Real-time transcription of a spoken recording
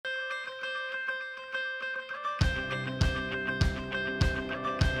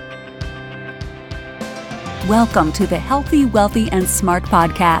Welcome to the Healthy, Wealthy, and Smart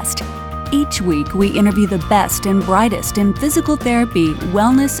podcast. Each week, we interview the best and brightest in physical therapy,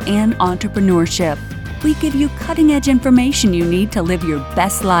 wellness, and entrepreneurship. We give you cutting-edge information you need to live your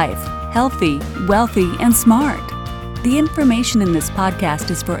best life, healthy, wealthy, and smart. The information in this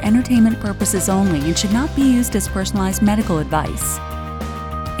podcast is for entertainment purposes only and should not be used as personalized medical advice.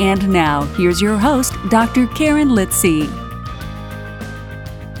 And now, here's your host, Dr. Karen Litzy.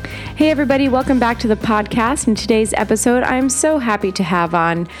 Hey everybody, welcome back to the podcast. In today's episode, I'm so happy to have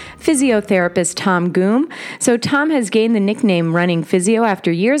on physiotherapist Tom Goom. So Tom has gained the nickname Running Physio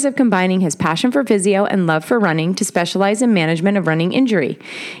after years of combining his passion for physio and love for running to specialize in management of running injury.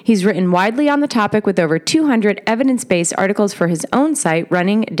 He's written widely on the topic with over 200 evidence-based articles for his own site,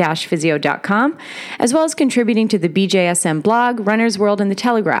 running-physio.com, as well as contributing to the BJSM blog, Runner's World, and The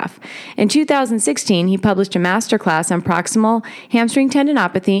Telegraph. In 2016, he published a masterclass on proximal hamstring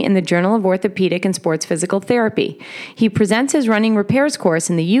tendinopathy in the Journal of Orthopedic and Sports Physical Therapy. He presents his running repairs course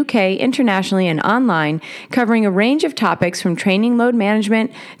in the UK, internationally, and online, covering a range of topics from training load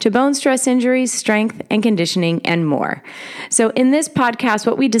management to bone stress injuries, strength and conditioning, and more. So in this podcast,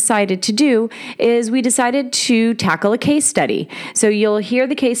 what we decided to do is we decided to tackle a case study. So you'll hear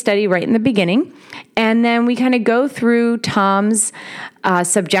the case study right in the beginning, and then we kind of go through Tom's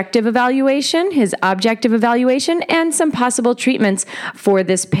subjective evaluation, his objective evaluation, and some possible treatments for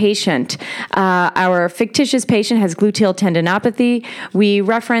this patient. Our fictitious patient has gluteal tendinopathy. We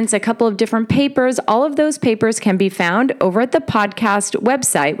reference a couple of different papers. All of those papers can be found over at the podcast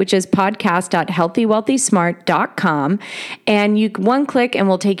website, which is podcast.healthywealthysmart.com. And you one click and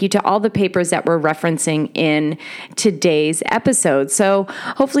we'll take you to all the papers that we're referencing in today's episode. So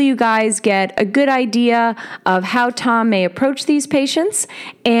hopefully you guys get a good idea of how Tom may approach these patients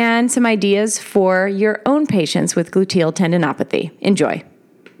and some ideas for your own patients with gluteal tendinopathy. Enjoy.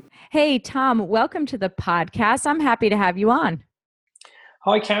 Hey, Tom, welcome to the podcast. I'm happy to have you on.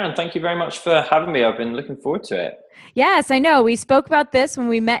 Hi, Karen. Thank you very much for having me. I've been looking forward to it. Yes, I know. We spoke about this when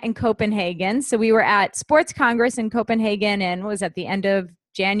we met in Copenhagen. So we were at Sports Congress in Copenhagen, and was at the end of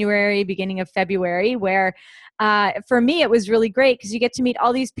January, beginning of February, where for me, it was really great because you get to meet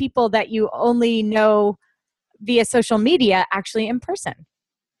all these people that you only know via social media, actually in person.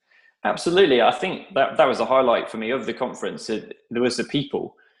 Absolutely. I think that was a highlight for me of the conference. There was the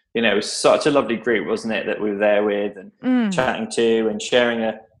people, it was such a lovely group, wasn't it, that we were there with and chatting to and sharing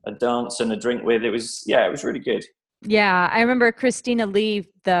a dance and a drink with. It was really good. Yeah. I remember Christina Lee,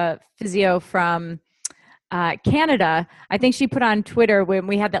 the physio from Canada. I think she put on Twitter when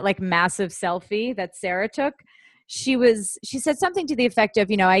we had that like massive selfie that Sarah took. She said something to the effect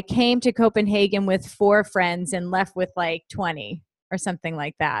of, I came to Copenhagen with 4 friends and left with like 20 or something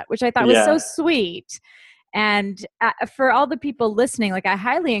like that, which I thought was so sweet. And for all the people listening, I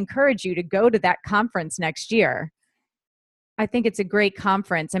highly encourage you to go to that conference next year. I think it's a great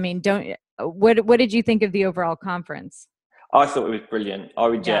conference. I mean, what did you think of the overall conference? I thought it was brilliant. I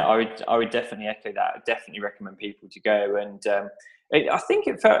would definitely echo that. I'd definitely recommend people to go. And I think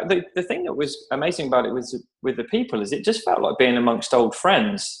it felt the thing that was amazing about it was with the people is it just felt like being amongst old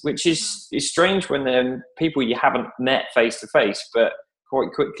friends, which is strange when they're people you haven't met face to face, but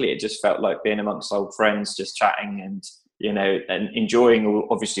quite quickly it just felt like being amongst old friends, just chatting and and enjoying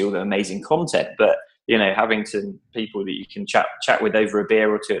obviously all the amazing content, but having some people that you can chat with over a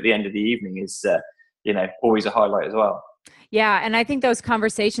beer or two at the end of the evening is always a highlight as well. Yeah, and I think those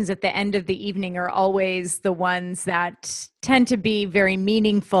conversations at the end of the evening are always the ones that tend to be very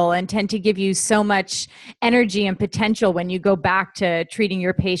meaningful and tend to give you so much energy and potential when you go back to treating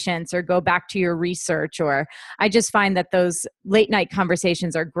your patients or go back to your research. Or I just find that those late night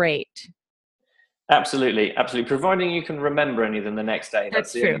conversations are great. Absolutely. Providing you can remember any of them the next day.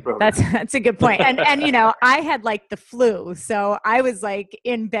 That's true. That's a good point. And I had like the flu, so I was like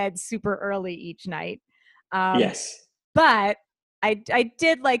in bed super early each night. Yes. But I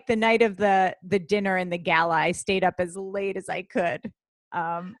did like the night of the dinner and the gala. I stayed up as late as I could.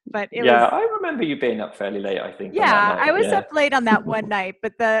 But I remember you being up fairly late, I think. Yeah, I was up late on that one night,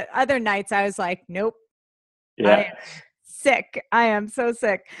 but the other nights I was like, nope. Yeah. I am sick. I am so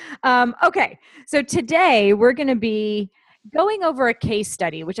sick. Okay, so today we're going to be going over a case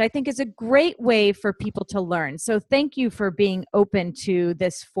study, which I think is a great way for people to learn. So thank you for being open to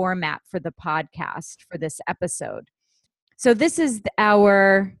this format for the podcast for this episode. So this is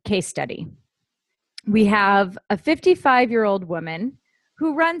our case study. We have a 55-year-old woman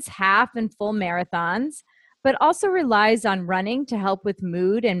who runs half and full marathons, but also relies on running to help with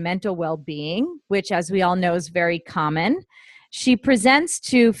mood and mental well-being, which, as we all know, is very common. She presents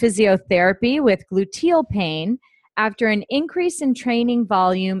to physiotherapy with gluteal pain after an increase in training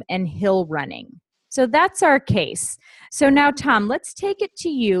volume and hill running. So that's our case. So now, Tom, let's take it to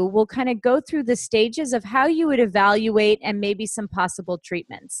you. We'll kind of go through the stages of how you would evaluate and maybe some possible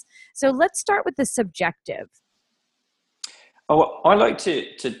treatments. So let's start with the subjective. Oh, I like to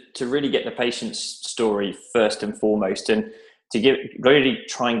really get the patient's story first and foremost, and to really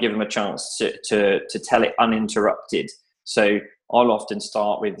try and give them a chance to tell it uninterrupted. So I'll often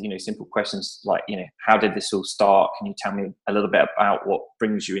start with simple questions like how did this all start? Can you tell me a little bit about what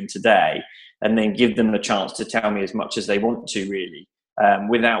brings you in today? And then give them the chance to tell me as much as they want to, really,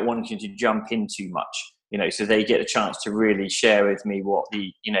 without wanting to jump in too much. So they get a chance to really share with me what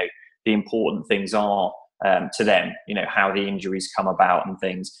the important things are. To them, how the injuries come about and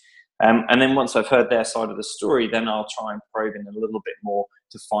things. And then once I've heard their side of the story, then I'll try and probe in a little bit more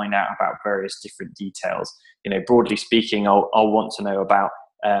to find out about various different details. Broadly speaking, I'll want to know about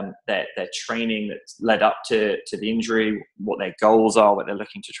their training that's led up to the injury, what their goals are, what they're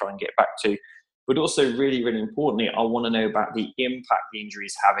looking to try and get back to. But also, really, really importantly, I want to know about the impact the injury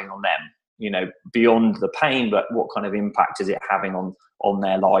is having on them, beyond the pain, but what kind of impact is it having on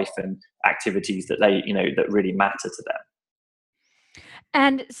their life and activities that they, that really matter to them.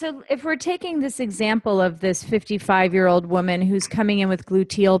 And so if we're taking this example of this 55-year-old woman who's coming in with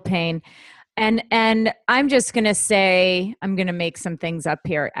gluteal pain, and I'm just going to say, I'm going to make some things up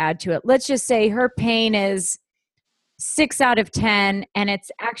here, add to it. Let's just say her pain is 6 out of 10, and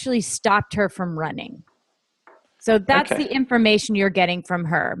it's actually stopped her from running. So that's the information you're getting from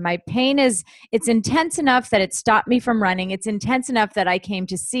her. My pain it's intense enough that it stopped me from running. It's intense enough that I came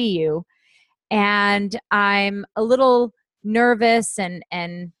to see you. And I'm a little nervous and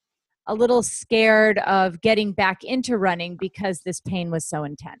a little scared of getting back into running because this pain was so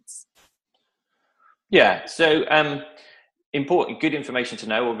intense. Yeah. So important, good information to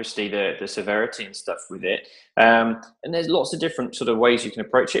know, obviously the severity and stuff with it. And there's lots of different sort of ways you can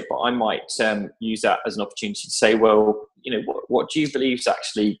approach it, but I might use that as an opportunity to say, well, what do you believe is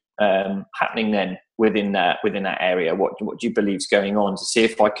actually happening then within that area? What do you believe is going on, to see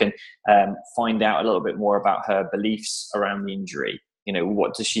if I can find out a little bit more about her beliefs around the injury.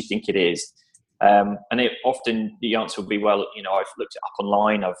 What does she think it is? And often the answer will be, well, I've looked it up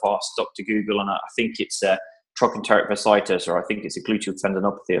online, I've asked Dr. Google, and I think it's trochanteric bursitis, or I think it's a gluteal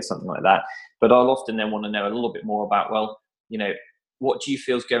tendinopathy or something like that. But I'll often then want to know a little bit more about, well, what do you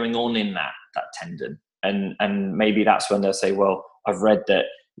feel is going on in that tendon? And maybe that's when they'll say, well, I've read that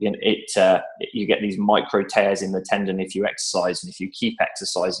you get these micro tears in the tendon if you exercise, and if you keep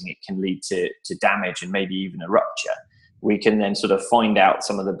exercising, it can lead to damage and maybe even a rupture. We can then sort of find out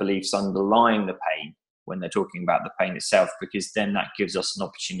some of the beliefs underlying the pain when they're talking about the pain itself, because then that gives us an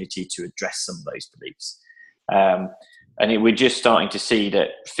opportunity to address some of those beliefs. We're just starting to see that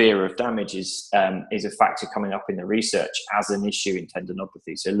fear of damage is a factor coming up in the research as an issue in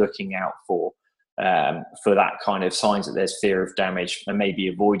tendinopathy. So looking out for that kind of signs that there's fear of damage and maybe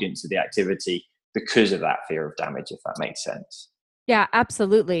avoidance of the activity because of that fear of damage, if that makes sense. Yeah,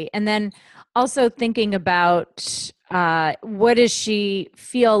 absolutely. And then also thinking about what does she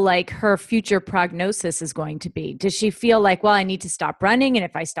feel like her future prognosis is going to be? Does she feel like, well, I need to stop running, and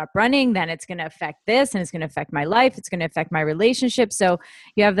if I stop running, then it's going to affect this, and it's going to affect my life, it's going to affect my relationship. So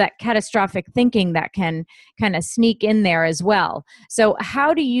you have that catastrophic thinking that can kind of sneak in there as well. So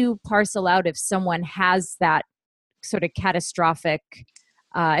how do you parcel out if someone has that sort of catastrophic,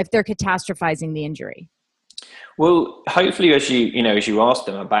 if they're catastrophizing the injury? Well, hopefully, as you ask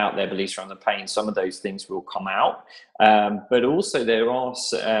them about their beliefs around the pain, some of those things will come out. But also, there are,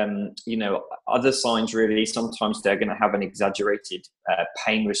 other signs. Really, sometimes they're going to have an exaggerated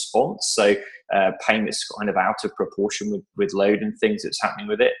pain response. So, pain that's kind of out of proportion with load and things that's happening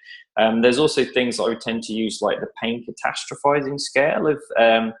with it. There's also things I would tend to use, like the pain catastrophizing scale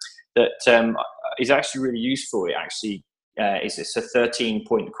that is actually really useful. It actually it's a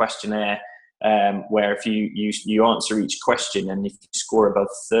 13-point questionnaire. Where if you answer each question, and if you score above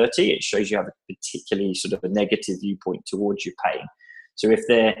 30, it shows you have a particularly sort of a negative viewpoint towards your pain. So if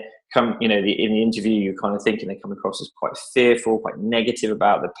they're in the interview, you're kind of thinking they come across as quite fearful, quite negative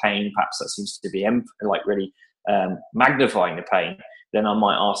about the pain, perhaps that seems to be really magnifying the pain, then I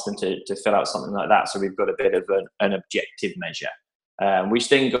might ask them to fill out something like that. So we've got a bit of an objective measure, which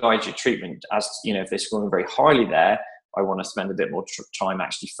then guides your treatment. As if they're scoring very highly there, I want to spend a bit more time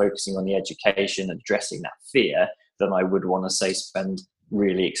actually focusing on the education and addressing that fear than I would want to say spend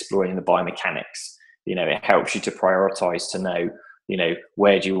really exploring the biomechanics. It helps you to prioritize, to know,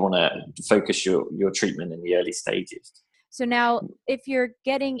 where do you want to focus your treatment in the early stages. So now if you're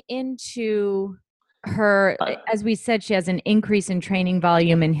getting into her, as we said, she has an increase in training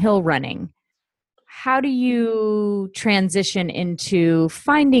volume in hill running. How do you transition into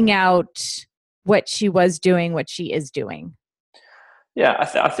finding out what she was doing, what she is doing? Yeah,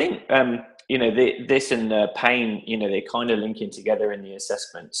 I think this and pain, they kind of link in together in the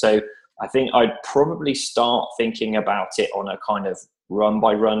assessment. So I think I'd probably start thinking about it on a kind of run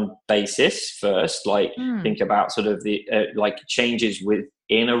by run basis first. Like think about sort of the like changes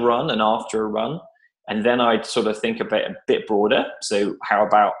within a run and after a run, and then I'd sort of think a bit broader. So how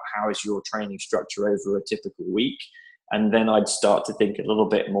is your training structure over a typical week? And then I'd start to think a little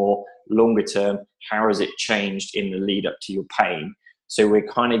bit more longer term. How has it changed in the lead up to your pain? So we're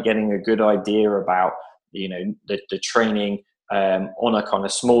kind of getting a good idea about, the training on a kind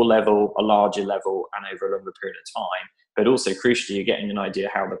of small level, a larger level, and over a longer period of time. But also crucially, you're getting an idea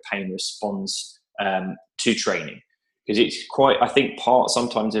how the pain responds to training. Because it's I think part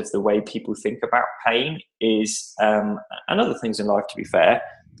sometimes of the way people think about pain is, and other things in life, to be fair,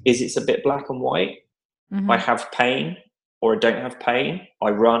 is it's a bit black and white. I have pain or I don't have pain. I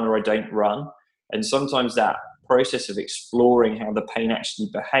run or I don't run. And sometimes that process of exploring how the pain actually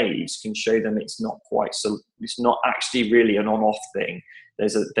behaves can show them it's not actually really an on-off thing.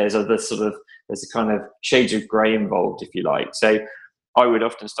 There's a kind of shades of grey involved, if you like. So I would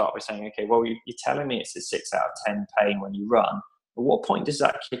often start by saying, okay, well, you're telling me it's a 6 out of 10 pain when you run. At what point does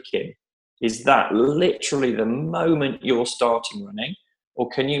that kick in? Is that literally the moment you're starting running? Or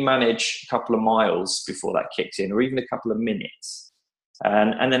can you manage a couple of miles before that kicks in, or even a couple of minutes?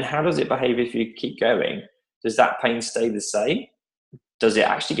 And then how does it behave if you keep going? Does that pain stay the same? Does it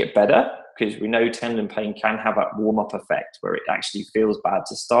actually get better? Because we know tendon pain can have a warm-up effect where it actually feels bad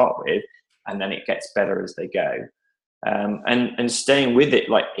to start with, and then it gets better as they go. And staying with it,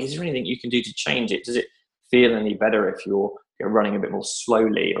 like, is there anything you can do to change it? Does it feel any better if you're running a bit more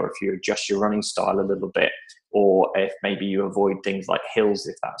slowly, or if you adjust your running style a little bit, or if maybe you avoid things like hills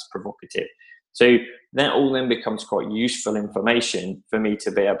if that's provocative? So that all then becomes quite useful information for me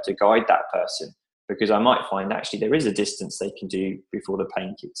to be able to guide that person, because I might find actually there is a distance they can do before the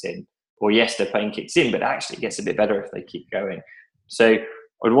pain kicks in. Or yes, the pain kicks in, but actually it gets a bit better if they keep going. So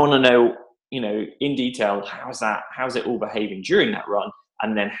I'd want to know, in detail, how's it all behaving during that run,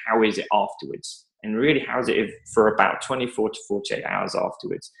 and then how is it afterwards? And really, how's it for about 24 to 48 hours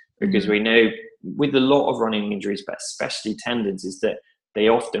afterwards? Because we know with a lot of running injuries, but especially tendons, is that they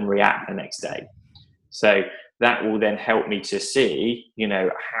often react the next day. So that will then help me to see,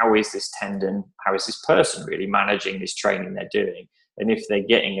 how is this tendon, how is this person really managing this training they're doing? And if they're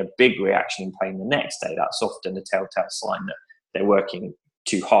getting a big reaction in pain the next day, that's often a telltale sign that they're working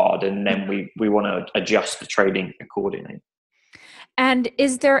too hard. And then we want to adjust the training accordingly. And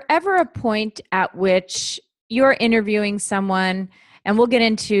is there ever a point at which you're interviewing someone, and we'll get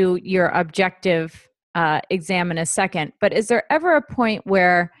into your objective exam in a second, but is there ever a point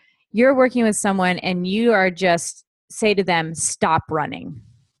where you're working with someone and you are just say to them, stop running?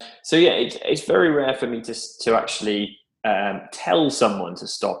 So yeah, it's very rare for me to actually tell someone to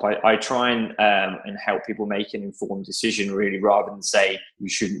stop. I try and help people make an informed decision, really, rather than say you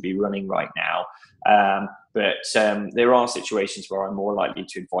shouldn't be running right now. But there are situations where I'm more likely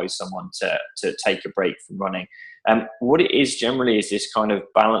to advise someone to take a break from running. What it is generally is this kind of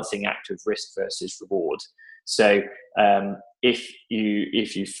balancing act of risk versus reward. So if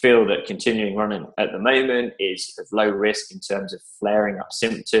you feel that continuing running at the moment is of low risk in terms of flaring up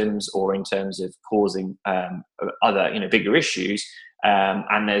symptoms or in terms of causing other bigger issues,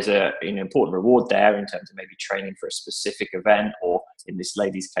 and there's an important reward there in terms of maybe training for a specific event, or in this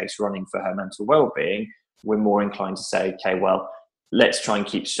lady's case, running for her mental well-being, we're more inclined to say, okay, well, let's try and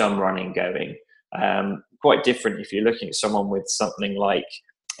keep some running going. Quite different if you're looking at someone with something like,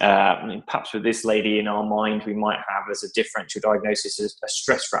 perhaps with this lady in our mind, we might have as a differential diagnosis as a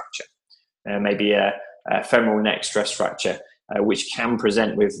stress fracture, maybe a femoral neck stress fracture, which can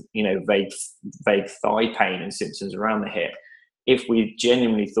present with vague thigh pain and symptoms around the hip. If we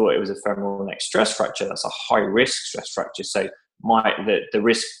genuinely thought it was a femoral neck stress fracture, that's a high risk stress fracture. So the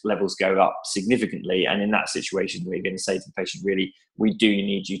risk levels go up significantly. And in that situation, we're going to say to the patient, really, we do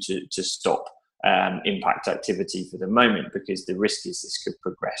need you to stop impact activity for the moment, because the risk is this could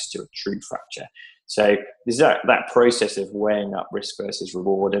progress to a true fracture. So there's that process of weighing up risk versus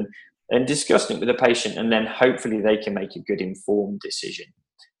reward and discussing it with the patient, and then hopefully they can make a good informed decision.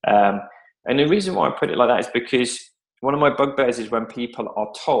 And the reason why I put it like that is because one of my bugbears is when people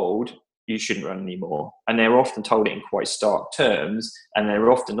are told you shouldn't run anymore, and they're often told it in quite stark terms, and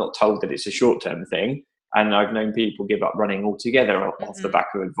they're often not told that it's a short-term thing. And I've known people give up running altogether off the back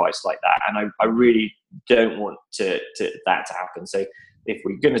of advice like that. And I really don't want that to happen. So if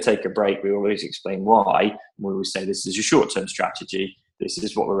we're going to take a break, we always explain why. We always say this is a short-term strategy. This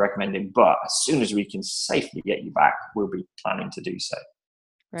is what we're recommending. But as soon as we can safely get you back, we'll be planning to do so.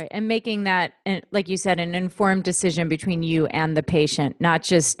 Right. And making that, like you said, an informed decision between you and the patient, not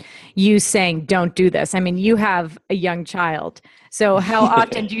just you saying, don't do this. I mean, you have a young child. So how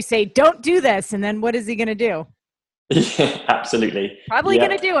often do you say, don't do this? And then what is he going to do? Yeah, absolutely. Probably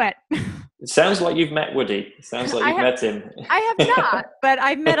going Yeah. to do it. It sounds like you've met Woody. It sounds like you've met him. I have not, but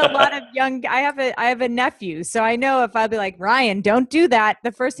I've met a lot of young, I have a nephew. So I know if I'll be like, Ryan, don't do that.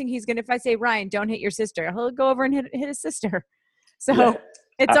 The first thing he's going to, if I say, Ryan, don't hit your sister, he'll go over and hit his sister. So Yeah,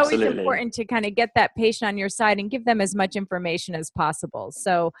 it's always absolutely. important to kind of get that patient on your side and give them as much information as possible.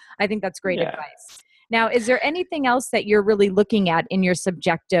 So I think that's great advice. Now, is there anything else that you're really looking at in your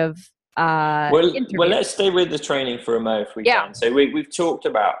subjective interview? Well, let's stay with the training for a moment if we can. So we've talked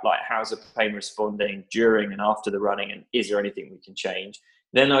about like how's the pain responding during and after the running, and is there anything we can change?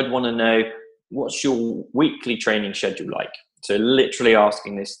 Then I'd want to know, what's your weekly training schedule like? So literally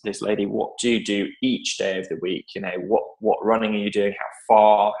asking this lady, what do you do each day of the week? You know, what running are you doing? How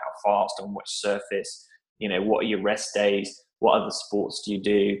far? How fast? On which surface? You know, what are your rest days? What other sports do you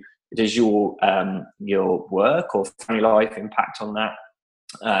do? Does your work or family life impact on that?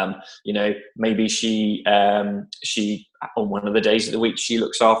 You know, maybe she on one of the days of the week she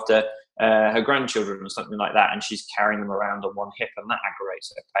looks after her grandchildren or something like that, and she's carrying them around on one hip, and that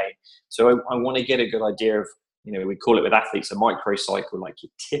aggravates her pain. So I want to get a good idea of, you know, we call it with athletes a microcycle, like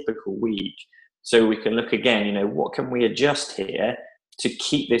your typical week. So we can look again, you know, what can we adjust here to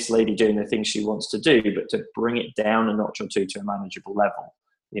keep this lady doing the things she wants to do, but to bring it down a notch or two to a manageable level.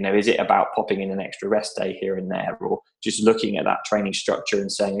 You know, is it about popping in an extra rest day here and there, or just looking at that training structure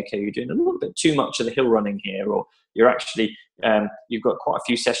and saying, okay, you're doing a little bit too much of the hill running here, or you're actually, you've got quite a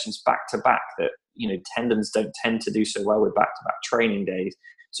few sessions back to back that, you know, tendons don't tend to do so well with back to back training days.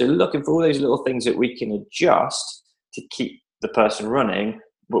 So looking for all those little things that we can adjust to keep the person running,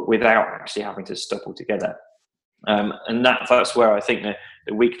 but without actually having to stop altogether. And that's where I think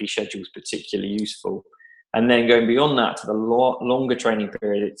the weekly schedule is particularly useful. And then going beyond that to the longer training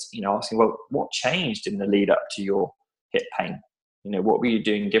period, it's, you know, asking, well, what changed in the lead up to your hip pain? You know, what were you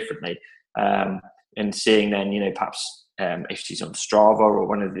doing differently? And seeing then, you know, perhaps if she's on Strava or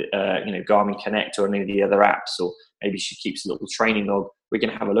one of the, you know, Garmin Connect or any of the other apps, or maybe she keeps a little training log, we can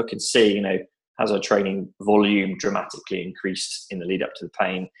have a look and see, you know, has her training volume dramatically increased in the lead up to the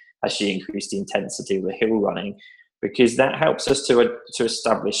pain? Has she increased the intensity of the hill running? Because that helps us to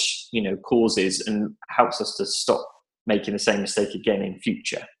establish, you know, causes, and helps us to stop making the same mistake again in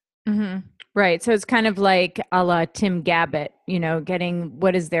future. Mm-hmm. Right. So it's kind of like a la Tim Gabbett, you know, getting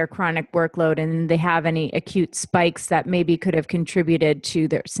what is their chronic workload, and they have any acute spikes that maybe could have contributed to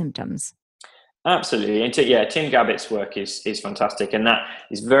their symptoms. Absolutely. And Tim Gabbett's work is fantastic. And that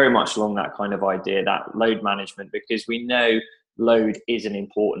is very much along that kind of idea, that load management, because we know load is an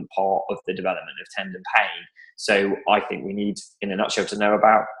important part of the development of tendon pain. So I think we need, in a nutshell, to know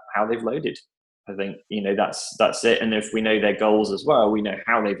about how they've loaded. I think, you know, that's it. And if we know their goals as well, we know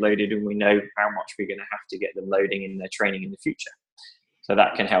how they've loaded, and we know how much we're going to have to get them loading in their training in the future. So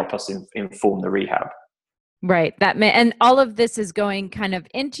that can help us inform the rehab. Right. And all of this is going kind of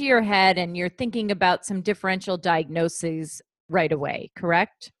into your head, and you're thinking about some differential diagnoses right away,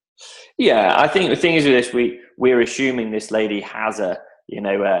 correct? Yeah, I think the thing is with this, we're assuming this lady has a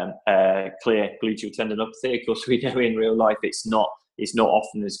clear gluteal tendinopathy. Of course, we know in real life it's not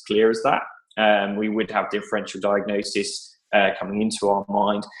often as clear as that. We would have differential diagnosis coming into our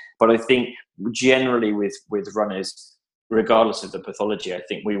mind, but I think generally with runners, regardless of the pathology, I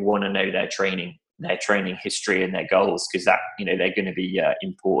think we want to know their training history and their goals, because that, you know, they're going to be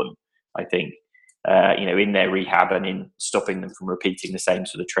important, I think, you know, in their rehab and in stopping them from repeating the same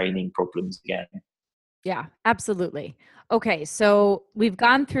sort of training problems again. Yeah, absolutely. Okay, so we've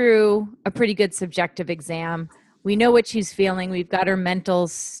gone through a pretty good subjective exam. We know what she's feeling. We've got her mental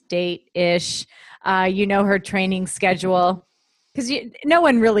state-ish. You know, her training schedule, because no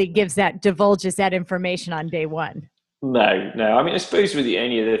one really divulges that information on day one. No. I mean, I suppose with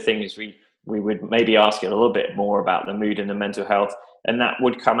any of the things we would maybe ask it a little bit more about the mood and the mental health, and that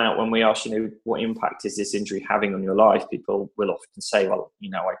would come out when we ask, you know, what impact is this injury having on your life? People will often say, well,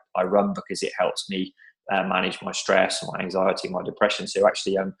 you know, I run because it helps me manage my stress, my anxiety, my depression. So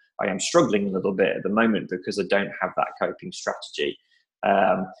actually, I am struggling a little bit at the moment because I don't have that coping strategy,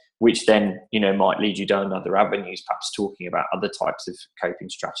 which then, you know, might lead you down other avenues, perhaps talking about other types of coping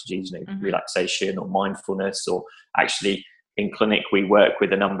strategies, you know, relaxation or mindfulness, or actually in clinic we work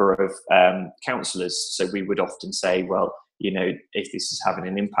with a number of counsellors. So we would often say, well, you know, if this is having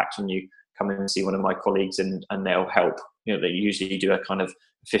an impact on you, come in and see one of my colleagues and they'll help. You know, they usually do a kind of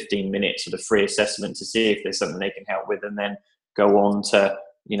 15 minutes sort of free assessment to see if there's something they can help with, and then go on to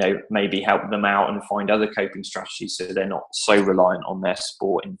maybe help them out and find other coping strategies so they're not so reliant on their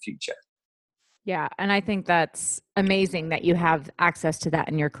sport in the future. Yeah, and I think that's amazing that you have access to that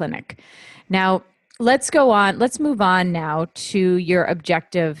in your clinic. Now, let's move on now to your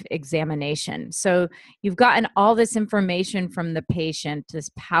objective examination. So you've gotten all this information from the patient,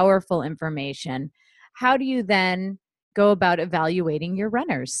 this powerful information. How do you then go about evaluating your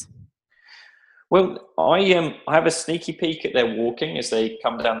runners? Well, I have a sneaky peek at their walking as they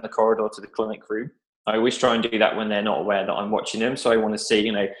come down the corridor to the clinic room. I always try and do that when they're not aware that I'm watching them. So I want to see,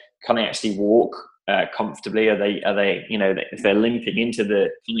 can they actually walk comfortably? Are they, if they're limping into the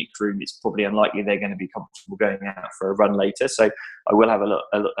clinic room, it's probably unlikely they're going to be comfortable going out for a run later. So I will have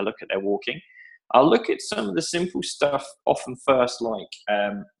a look at their walking. I'll look at some of the simple stuff often first, like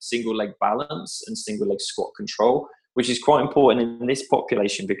single leg balance and single leg squat control, which is quite important in this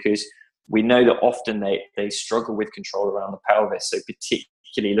population because we know that often they struggle with control around the pelvis. So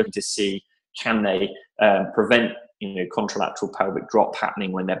particularly looking to see, can they prevent contralateral pelvic drop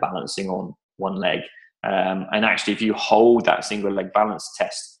happening when they're balancing on one leg. And actually, if you hold that single leg balance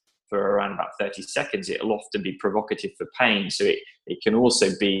test for around about 30 seconds, it'll often be provocative for pain. So it can also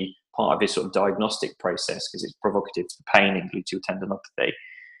be part of this sort of diagnostic process because it's provocative for pain in gluteal tendinopathy.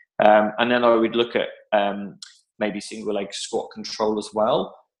 And then I would look at maybe single leg squat control as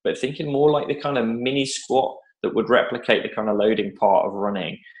well, but thinking more like the kind of mini squat that would replicate the kind of loading part of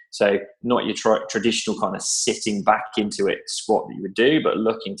running. So not your traditional kind of sitting back into it squat that you would do, but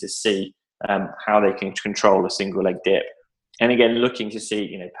looking to see how they can control a single leg dip. And again, looking to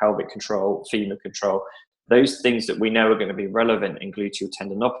see, pelvic control, femur control, those things that we know are going to be relevant in gluteal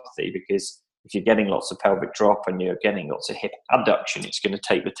tendinopathy, because if you're getting lots of pelvic drop and you're getting lots of hip abduction, it's going to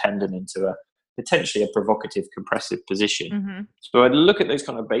take the tendon into potentially a provocative compressive position. Mm-hmm. So I'd look at those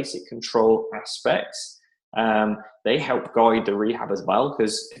kind of basic control aspects. They help guide the rehab as well,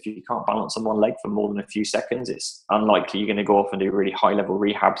 because if you can't balance on one leg for more than a few seconds, it's unlikely you're going to go off and do really high level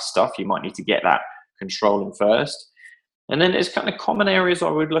rehab stuff. You might need to get that controlling first. And then there's kind of common areas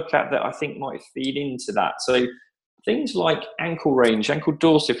I would look at that I think might feed into that. So things like ankle range, ankle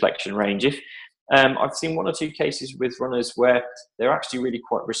dorsiflexion range. If I've seen one or two cases with runners where they're actually really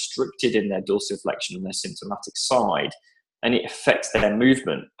quite restricted in their dorsiflexion on their symptomatic side, and it affects their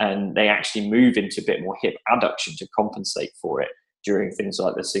movement, and they actually move into a bit more hip adduction to compensate for it during things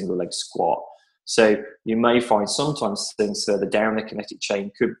like the single leg squat. So you may find sometimes things further down the kinetic chain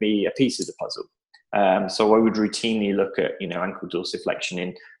could be a piece of the puzzle. So I would routinely look at ankle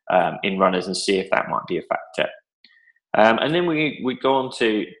dorsiflexion in runners and see if that might be a factor. And then we go on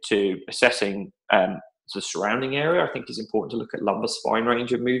to assessing the surrounding area. I think it's important to look at lumbar spine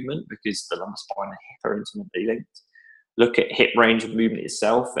range of movement, because the lumbar spine and hip are intimately linked. Look at hip range of movement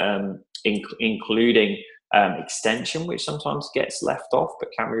itself, including extension, which sometimes gets left off but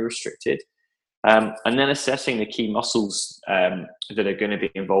can be restricted. And then assessing the key muscles that are going to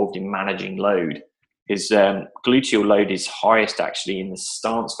be involved in managing load. Because gluteal load is highest actually in the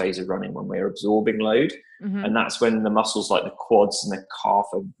stance phase of running when we're absorbing load. Mm-hmm. And that's when the muscles like the quads and the calf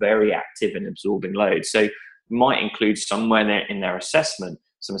are very active in absorbing load. So might include somewhere in their assessment,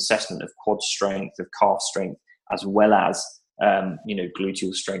 some assessment of quad strength, of calf strength, as well as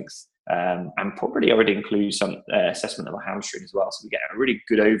gluteal strength, and probably I would include some assessment of a hamstring as well, so we get a really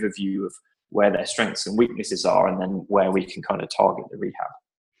good overview of where their strengths and weaknesses are, and then where we can kind of target the rehab.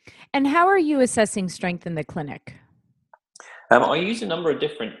 And how are you assessing strength in the clinic? I use a number of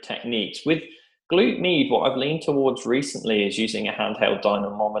different techniques. With glute med, what I've leaned towards recently is using a handheld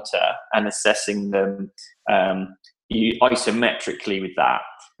dynamometer and assessing them isometrically with that.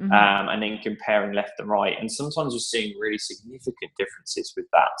 Mm-hmm. And then comparing left and right. And sometimes we're seeing really significant differences with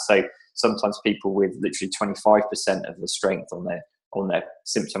that. So sometimes people with literally 25% of the strength on their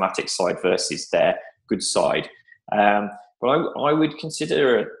symptomatic side versus their good side. But I would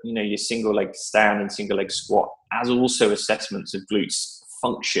consider your single leg stand and single leg squat as also assessments of glutes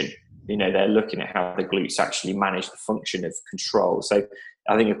function. They're looking at how the glutes actually manage the function of control. So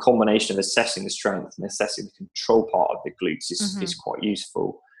I think a combination of assessing the strength and assessing the control part of the glutes is quite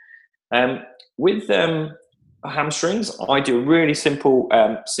useful. With hamstrings, I do a really simple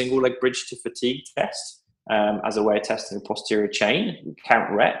single leg bridge to fatigue test as a way of testing the posterior chain. We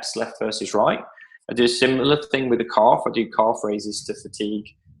count reps, left versus right. I do a similar thing with the calf. I do calf raises to fatigue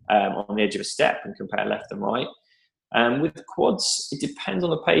on the edge of a step and compare left and right. With the quads, it depends on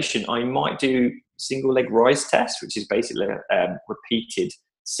the patient. I might do single leg rise test, which is basically repeated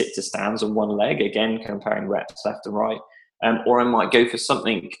sit to stands on one leg, again comparing reps left and right. Or I might go for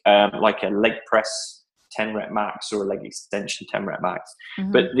something like a leg press 10 rep max or a leg extension 10 rep max.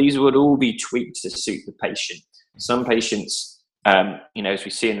 Mm-hmm. But these would all be tweaked to suit the patient. Some patients as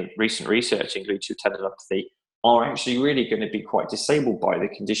we see in the recent research in gluteal tendinopathy, are actually really going to be quite disabled by the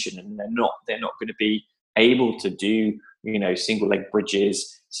condition, and they're not going to be able to do single leg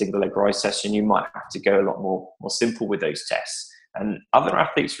bridges, single leg rise session. You might have to go a lot more simple with those tests. And other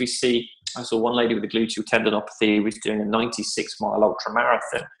athletes we see, I saw one lady with a gluteal tendinopathy who was doing a 96-mile ultra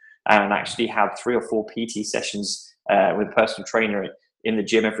marathon and actually had 3 or 4 PT sessions with a personal trainer in the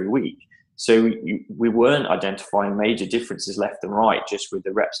gym every week. So we weren't identifying major differences left and right just with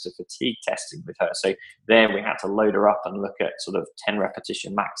the reps to fatigue testing with her. So there we had to load her up and look at sort of 10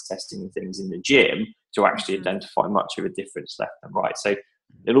 repetition max testing and things in the gym to actually identify much of a difference left and right. So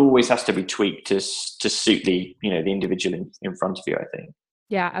it always has to be tweaked to suit the individual in front of you, I think.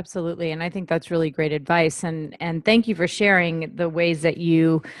 Yeah, absolutely. And I think that's really great advice. And thank you for sharing the ways that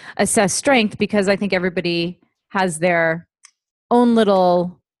you assess strength, because I think everybody has their own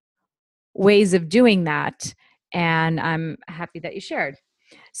little ways of doing that. And I'm happy that you shared.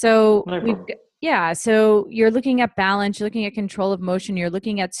 So so you're looking at balance, you're looking at control of motion, you're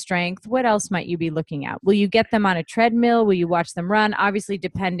looking at strength. What else might you be looking at? Will you get them on a treadmill? Will you watch them run? Obviously,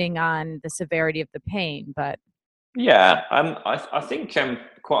 depending on the severity of the pain, but. Yeah, I think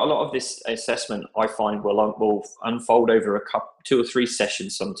quite a lot of this assessment I find will unfold over 2 or 3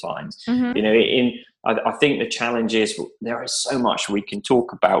 sessions sometimes. Mm-hmm. I think the challenge is there is so much we can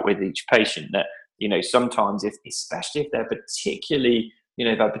talk about with each patient that sometimes especially if they're particularly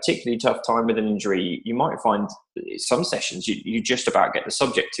they've had a particularly tough time with an injury, you might find some sessions you just about get the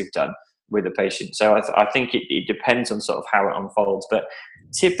subjective done with the patient. So I think it depends on sort of how it unfolds, but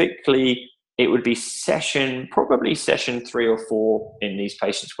typically it would be probably session 3 or 4 in these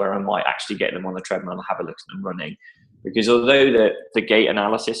patients where I might actually get them on the treadmill and have a look at them running. Because although the gait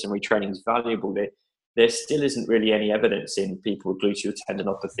analysis and retraining is valuable, there still isn't really any evidence in people with gluteal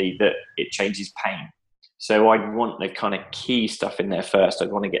tendinopathy that it changes pain. So I'd want the kind of key stuff in there first.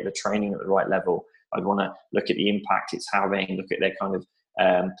 I'd want to get the training at the right level. I'd want to look at the impact it's having, look at their kind of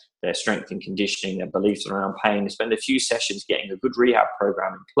their strength and conditioning, their beliefs around pain, spend a few sessions getting a good rehab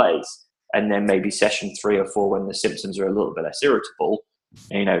program in place. And then maybe session 3 or 4 when the symptoms are a little bit less irritable.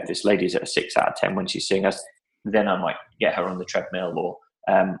 And, if this lady's at a 6 out of 10 when she's seeing us, then I might get her on the treadmill or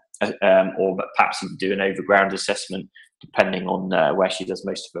perhaps even do an overground assessment depending on where she does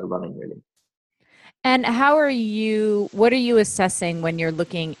most of her running, really. And what are you assessing when you're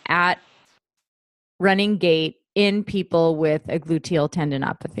looking at running gait in people with a gluteal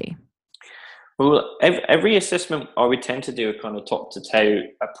tendinopathy? Well, every assessment I would tend to do a kind of top to toe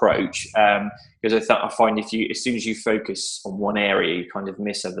approach because I find as soon as you focus on one area, you kind of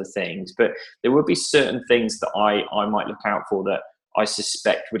miss other things. But there would be certain things that I might look out for that I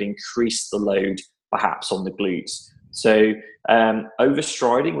suspect would increase the load perhaps on the glutes. So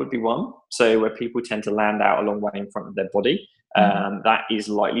overstriding would be one. So where people tend to land out a long way in front of their body, that is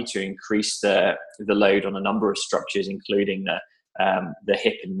likely to increase the load on a number of structures, including the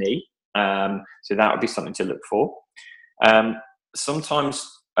hip and knee. So that would be something to look for. Sometimes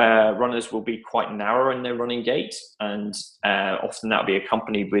runners will be quite narrow in their running gait, and often that will be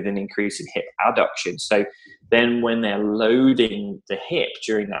accompanied with an increase in hip adduction. So then when they're loading the hip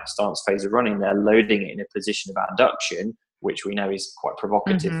during that stance phase of running, they're loading it in a position of adduction, which we know is quite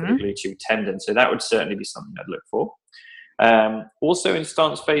provocative for the gluteal tendon. So that would certainly be something I'd look for. Also in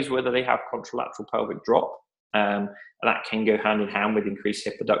stance phase, whether they have contralateral pelvic drop, that can go hand in hand with increased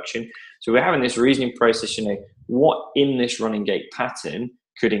hip adduction. So we're having this reasoning process, what in this running gait pattern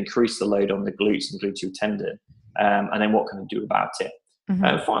could increase the load on the glutes and gluteal tendon, and then what can I do about it?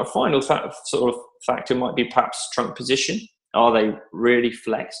 Final sort of factor might be perhaps trunk position. Are they really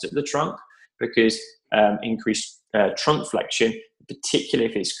flexed at the trunk? Because increased trunk flexion, particularly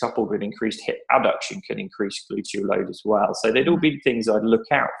if it's coupled with increased hip adduction, can increase gluteal load as well. So they'd all be things I'd look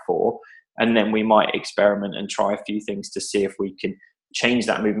out for. And then we might experiment and try a few things to see if we can change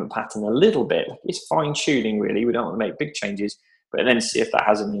that movement pattern a little bit. It's fine tuning, really. We don't want to make big changes, but then see if that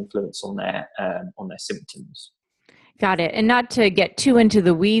has an influence on their symptoms. Got it. And not to get too into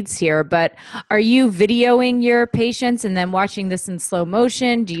the weeds here, but are you videoing your patients and then watching this in slow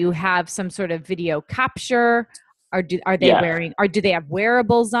motion? Do you have some sort of video capture? Or do they have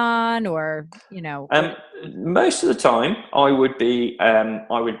wearables on, or most of the time I would be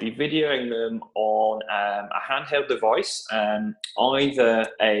videoing them on a handheld device, either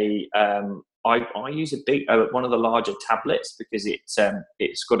I use a big one of the larger tablets because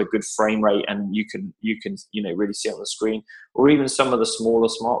it's got a good frame rate and you can really see it on the screen, or even some of the smaller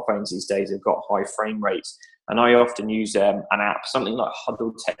smartphones these days have got high frame rates, and I often use an app, something like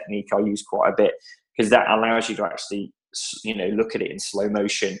Huddle Technique I use quite a bit, because that allows you to actually look at it in slow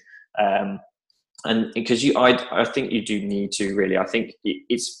motion And because I think you do need to really. I think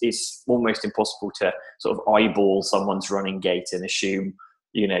it's almost impossible to sort of eyeball someone's running gait and assume,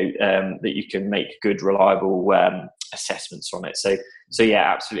 that you can make good, reliable assessments on it. So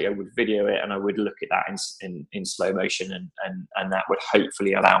yeah, absolutely, I would video it and I would look at that in slow motion, and that would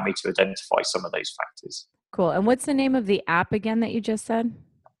hopefully allow me to identify some of those factors. Cool. And what's the name of the app again that you just said?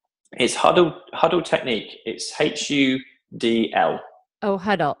 It's Huddle Technique. It's HUDL. Oh,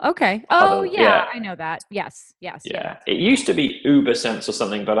 Huddle. Okay. Huddle, Oh, yeah, I know that. Yes. Yeah. It used to be Uber Sense or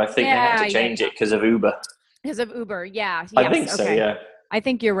something, but I think they had to change it because of Uber. Because of Uber, yeah. I think so, yeah. I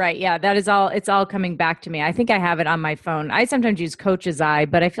think you're right. Yeah, that is all. It's all coming back to me. I think I have it on my phone. I sometimes use Coach's Eye,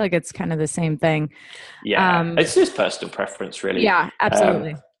 but I feel like it's kind of the same thing. Yeah, it's just personal preference, really. Yeah,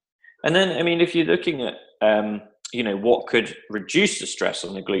 absolutely. And then, I mean, if you're looking at, what could reduce the stress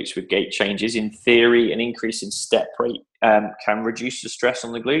on the glutes with gait changes, in theory, an increase in step rate can reduce the stress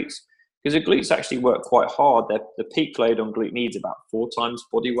on the glutes, because the glutes actually work quite hard. The peak load on glute needs about 4 times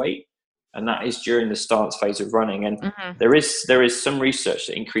body weight, and that is during the stance phase of running. And there is some research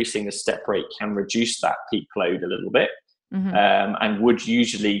that increasing the step rate can reduce that peak load a little bit, and would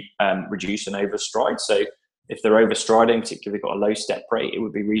usually reduce an overstride. So if they're overstriding, particularly if they've got a low step rate, it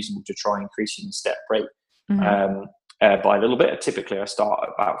would be reasonable to try increasing the step rate by a little bit. Typically, I start at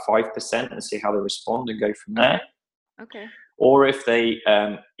about 5% and see how they respond and go from there. Okay. Or if they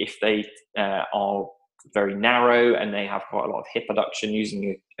are very narrow and they have quite a lot of hip adduction,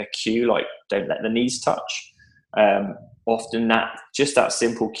 using a cue like don't let the knees touch. Often that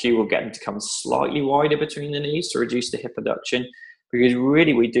simple cue will get them to come slightly wider between the knees to reduce the hip adduction, because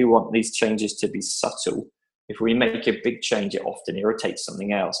really we do want these changes to be subtle. If we make a big change, it often irritates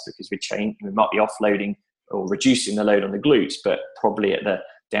something else, because we might be offloading or reducing the load on the glutes, but probably at the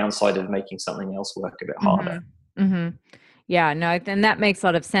downside of making something else work a bit harder. Yeah, no, and that makes a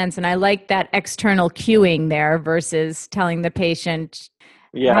lot of sense. And I like that external cueing there versus telling the patient,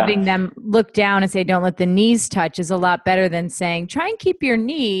 having them look down and say, don't let the knees touch, is a lot better than saying, try and keep your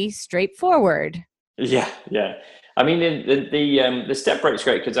knee straight forward. Yeah. I mean, the step rate's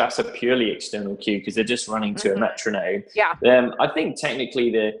great because that's a purely external cue, because they're just running to a metronome. Yeah. I think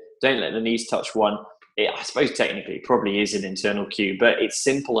technically the don't let the knees touch one, I suppose technically it probably is an internal cue, but it's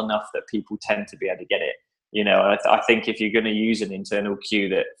simple enough that people tend to be able to get it. I think if you're going to use an internal cue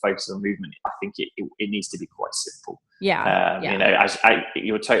that focuses on movement, I think it needs to be quite simple. Yeah.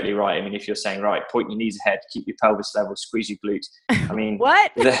 You're totally right. I mean, if you're saying, right, point your knees ahead, keep your pelvis level, squeeze your glutes. I mean,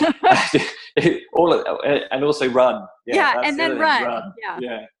 what? And also run. Yeah, and then run.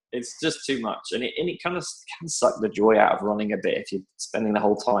 Yeah. It's just too much, and it kind of can suck the joy out of running a bit if you're spending the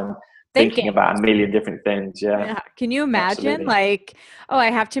whole time thinking about a million different things. Yeah. Can you imagine I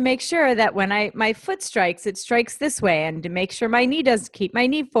have to make sure that when my foot strikes, it strikes this way, and to make sure my knee does keep my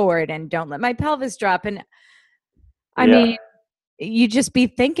knee forward and don't let my pelvis drop. And I mean, you just be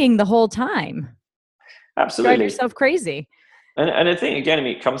thinking the whole time. Absolutely. Drive yourself crazy. And I think, again,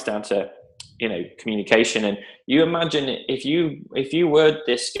 it comes down to, communication. And you imagine if you word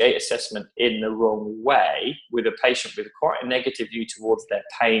this gait assessment in the wrong way with a patient with quite a negative view towards their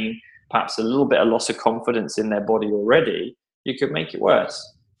pain, perhaps a little bit of loss of confidence in their body already, you could make it worse.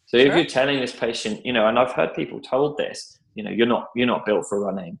 So if you're telling this patient, and I've heard people told this, you're not built for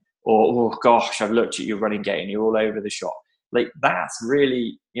running, or, oh gosh, I've looked at your running gait and you're all over the shop. Like, that's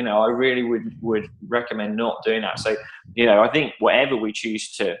really, I really would recommend not doing that. So, I think whatever we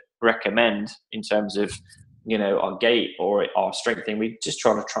choose to recommend in terms of, our gait or our strengthening, we just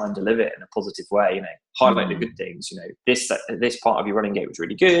try and deliver it in a positive way, highlight the good things, this part of your running gait was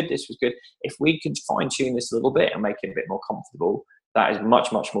really good, this was good. If we could fine tune this a little bit and make it a bit more comfortable, that is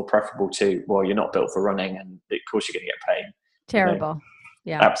much, much more preferable to, well, you're not built for running and of course you're going to get pain. Terrible.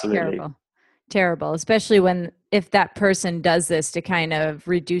 Yeah. Absolutely. Terrible. Especially if that person does this to kind of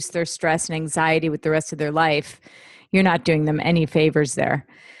reduce their stress and anxiety with the rest of their life, you're not doing them any favors there.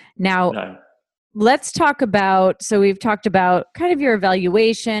 Now, let's talk about, so we've talked about kind of your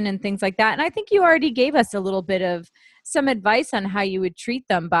evaluation and things like that. And I think you already gave us a little bit of some advice on how you would treat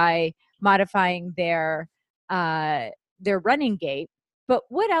them by modifying their running gait. But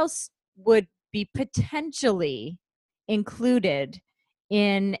what else would be potentially included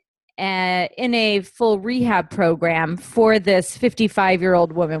in a full rehab program for this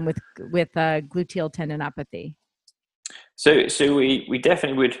 55-year-old woman with gluteal tendinopathy? So we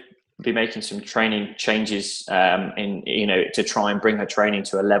definitely would be making some training changes to try and bring her training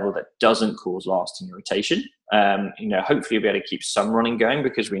to a level that doesn't cause lasting irritation. Hopefully we'll be able to keep some running going,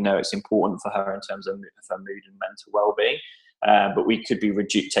 because we know it's important for her in terms of her mood and mental well-being. but we could be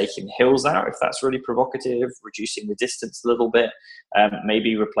taking hills out if that's really provocative, reducing the distance a little bit,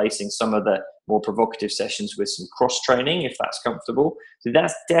 maybe replacing some of the more provocative sessions with some cross training if that's comfortable. So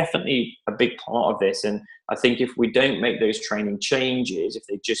that's definitely a big part of this. And I think if we don't make those training changes, if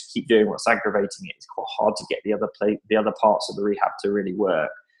they just keep doing what's aggravating it, it's quite hard to get the other parts of the rehab to really work.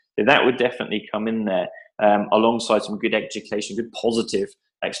 So that would definitely come in there, alongside some good education, good positive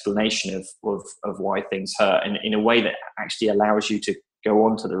explanation of why things hurt, and in a way that actually allows you to go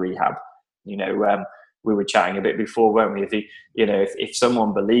on to the rehab. We were chatting a bit before, weren't we? If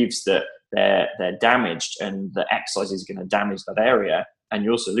someone believes that they're damaged and the exercise is going to damage that area, and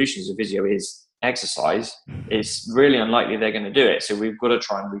your solution as a physio is exercise, it's really unlikely they're going to do it. So we've got to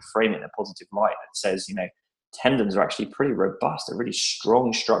try and reframe it in a positive light that says, tendons are actually pretty robust. They're really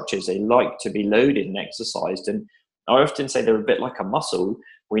strong structures. They like to be loaded and exercised. And I often say they're a bit like a muscle.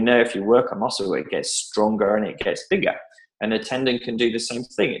 We know if you work a muscle, it gets stronger and it gets bigger. And a tendon can do the same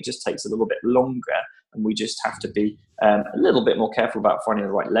thing. It just takes a little bit longer. And we just have to be a little bit more careful about finding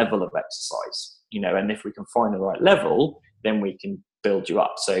the right level of exercise. And if we can find the right level, then we can build you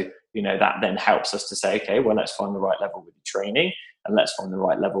up. So, that then helps us to say, okay, well, let's find the right level with your training, and let's find the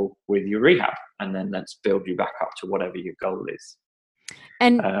right level with your rehab. And then let's build you back up to whatever your goal is.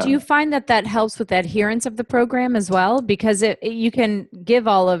 And do you find that helps with adherence of the program as well? Because you can give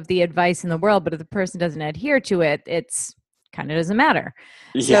all of the advice in the world, but if the person doesn't adhere to it, it's kind of doesn't matter.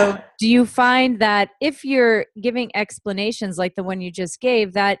 Yeah. So do you find that if you're giving explanations like the one you just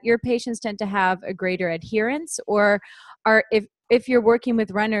gave, that your patients tend to have a greater adherence? Or if you're working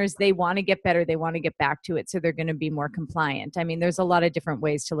with runners, they want to get better, they want to get back to it, so they're going to be more compliant? I mean, there's a lot of different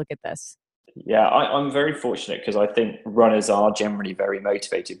ways to look at this. Yeah, I'm very fortunate because I think runners are generally very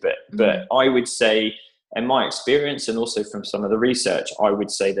motivated. But I would say, in my experience and also from some of the research, I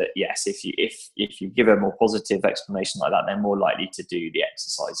would say that yes, if you give a more positive explanation like that, they're more likely to do the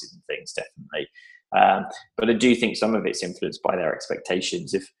exercises and things, definitely. But I do think some of it's influenced by their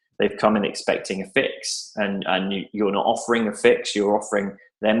expectations. If they've come in expecting a fix and you're not offering a fix, you're offering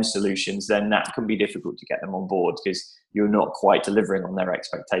them solutions, then that can be difficult to get them on board because you're not quite delivering on their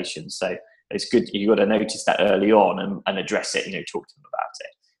expectations. So it's good. You've got to notice that early on and address it, talk to them about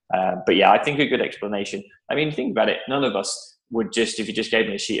it. But yeah, I think a good explanation. I mean, think about it. None of us would if you just gave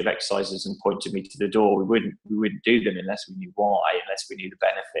me a sheet of exercises and pointed me to the door, we wouldn't do them unless we knew why, unless we knew the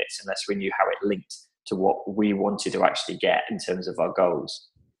benefits, unless we knew how it linked to what we wanted to actually get in terms of our goals.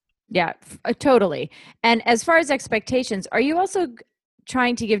 Yeah, totally. And as far as expectations, are you also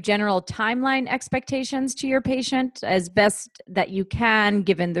trying to give general timeline expectations to your patient as best that you can,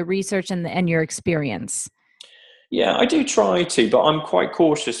 given the research and your experience? Yeah, I do try to, but I'm quite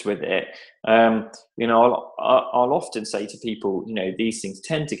cautious with it. I'll often say to people, these things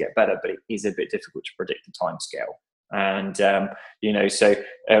tend to get better, but it is a bit difficult to predict the timescale. And so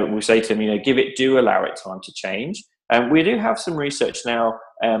we'll say to them, do allow it time to change. We do have some research now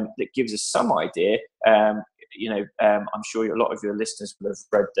that gives us some idea. I'm sure a lot of your listeners will have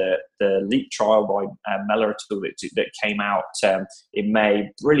read the LEAP trial by Mellor that came out in May.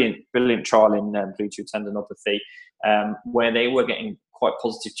 Brilliant trial in gluteal tendinopathy, where they were getting quite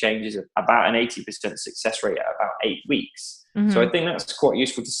positive changes, about an 80% success rate at about 8 weeks. Mm-hmm. So I think that's quite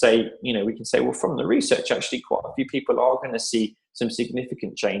useful to say. We can say, well, from the research, actually, quite a few people are going to see some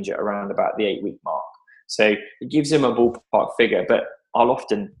significant change at around about the 8-week mark. So it gives them a ballpark figure, but I'll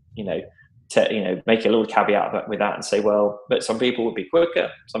often, make a little caveat with that and say, well, but some people will be quicker,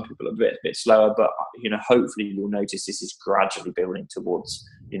 some people are a bit slower, but hopefully you'll notice this is gradually building towards,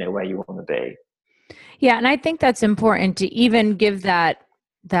 where you want to be. Yeah, and I think that's important to even give that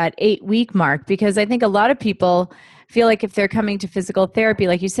 8-week mark, because I think a lot of people feel like if they're coming to physical therapy,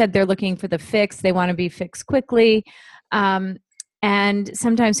 like you said, they're looking for the fix, they want to be fixed quickly. And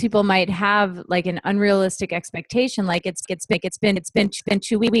sometimes people might have like an unrealistic expectation, like it's been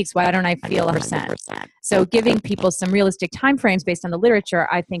 2 weeks. Why don't I feel 100%? So giving people some realistic timeframes based on the literature,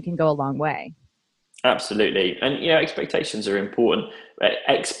 I think, can go a long way. Absolutely, and expectations are important.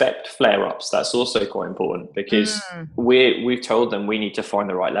 Expect flare-ups. That's also quite important because we've told them we need to find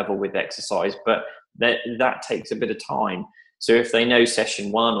the right level with exercise, but that takes a bit of time. So if they know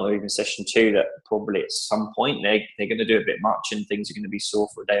session 1 or even session 2 that probably at some point they're going to do a bit much and things are going to be sore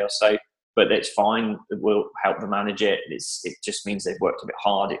for a day or so, but that's fine. We'll help them manage it. It just means they've worked a bit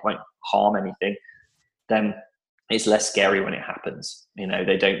hard. It won't harm anything. Then it's less scary when it happens.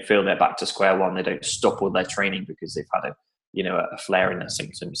 They don't feel they're back to square one. They don't stop all their training because they've had a flare in their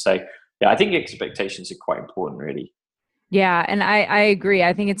symptoms. So yeah, I think expectations are quite important, really. Yeah, and I agree.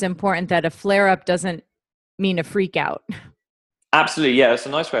 I think it's important that a flare-up doesn't mean a freak out. Absolutely, yeah. That's a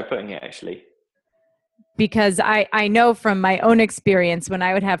nice way of putting it, actually. because I know from my own experience, when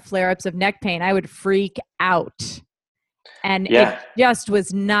I would have flare-ups of neck pain, I would freak out. And it just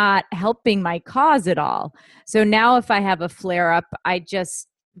was not helping my cause at all. So now if I have a flare-up, I just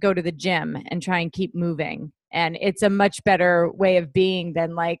go to the gym and try and keep moving. And it's a much better way of being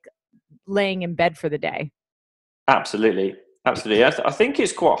than like laying in bed for the day. Absolutely. Absolutely. I think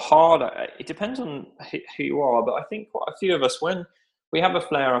it's quite hard. It depends on who you are, but I think quite a few of us, when we have a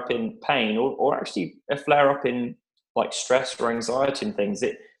flare up in pain or actually a flare up in like stress or anxiety and things,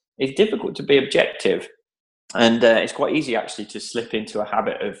 it's difficult to be objective. And it's quite easy actually to slip into a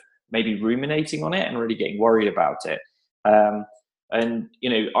habit of maybe ruminating on it and really getting worried about it. And,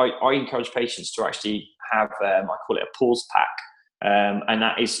 I encourage patients to actually have, I call it a pause pack. And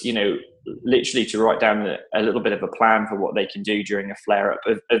that is, literally to write down a little bit of a plan for what they can do during a flare up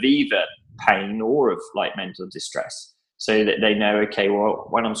of either pain or of like mental distress, so that they know, okay, well,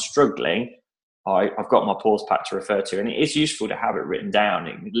 when I'm struggling, I've got my pause pack to refer to. And it is useful to have it written down.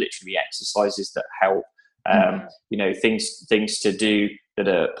 It literally exercises that help, things to do that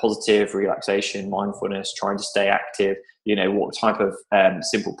are positive, relaxation, mindfulness, trying to stay active, what type of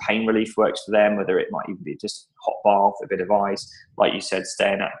simple pain relief works for them, whether it might even be just a hot bath, a bit of ice, like you said,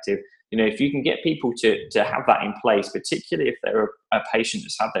 staying active. If you can get people to have that in place, particularly if they're a patient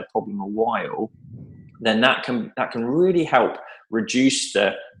that's had their problem a while, then that can really help reduce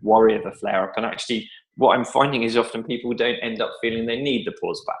the worry of a flare-up. And actually, what I'm finding is often people don't end up feeling they need the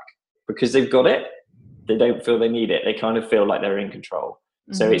pause back because they've got it. They don't feel they need it. They kind of feel like they're in control.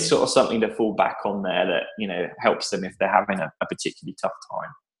 Mm-hmm. So it's sort of something to fall back on there that, helps them if they're having a particularly tough time.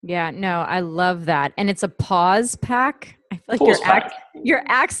 Yeah, no, I love that. And it's a pause pack. I feel like your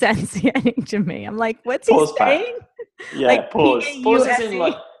accent's getting to me. I'm like, what's pause he saying? Yeah, like pause. Pause is in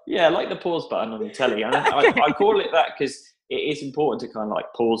like the pause button on the telly. And okay. I call it that because it is important to kind of like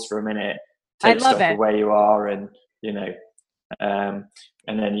pause for a minute, take stock of where you are, and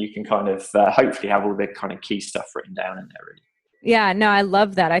and then you can kind of hopefully have all the kind of key stuff written down in there. Really. Yeah, no, I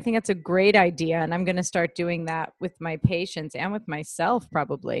love that. I think that's a great idea, and I'm going to start doing that with my patients and with myself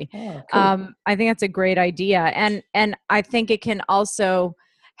probably. Oh, cool. I think that's a great idea, and I think it can also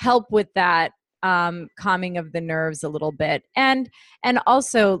help with that calming of the nerves a little bit, and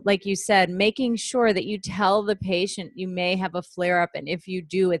also, like you said, making sure that you tell the patient you may have a flare up, and if you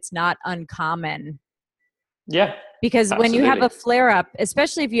do, it's not uncommon. Yeah. Because absolutely. when you have a flare up,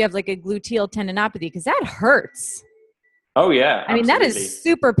 especially if you have like a gluteal tendinopathy, because that hurts. Oh, yeah. I mean, that is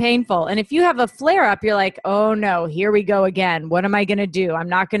super painful. And if you have a flare up, you're like, oh, no, here we go again. What am I going to do? I'm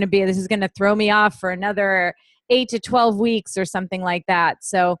not going to this is going to throw me off for another 8 to 12 weeks or something like that.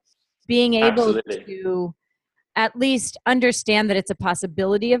 So being able to at least understand that it's a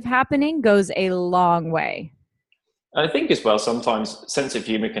possibility of happening goes a long way. I think as well, sometimes sense of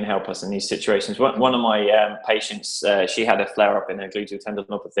humor can help us in these situations. One of my patients, she had a flare up in her gluteal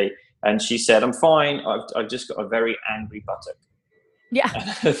tendinopathy, and she said, "I'm fine. I've just got a very angry buttock." Yeah,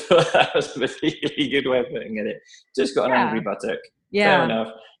 I thought that was a particularly good way of putting it. Just got an angry buttock. Yeah, fair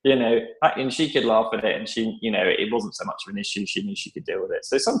enough. And she could laugh at it, and she, it wasn't so much of an issue. She knew she could deal with it.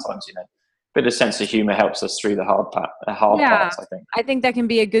 So sometimes, a bit of sense of humor helps us through the hard parts. I think that can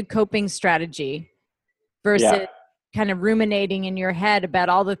be a good coping strategy versus kind of ruminating in your head about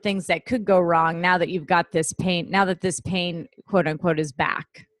all the things that could go wrong now that you've got this pain, quote unquote, is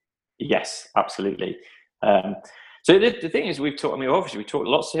back. Yes, absolutely. So the thing is, obviously we talked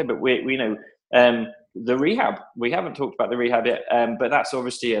lots here, but we know the rehab, we haven't talked about the rehab yet, but that's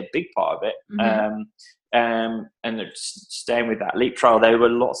obviously a big part of it. Mm-hmm. And staying with that LEAP trial, there were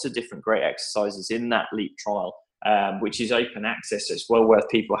lots of different great exercises in that LEAP trial, which is open access. So it's well worth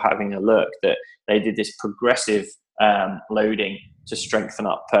people having a look. That they did this progressive loading to strengthen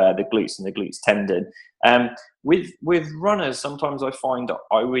up the glutes and the glutes tendon. With runners, sometimes I find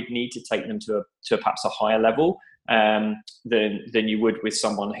I would need to take them to perhaps a higher level than you would with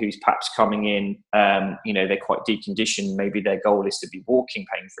someone who's perhaps coming in. They're quite deconditioned. Maybe their goal is to be walking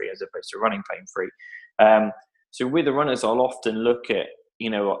pain-free as opposed to running pain-free. So with the runners, I'll often look at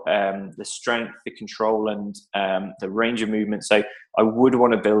the strength, the control, and the range of movement. So I would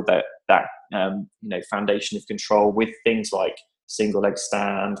want to build that foundation of control with things like single leg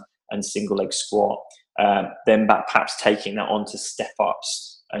stand and single leg squat. Then perhaps taking that on to step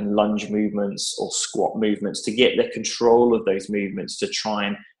ups and lunge movements or squat movements to get the control of those movements to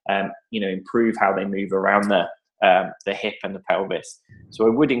try and improve how they move around the hip and the pelvis. So I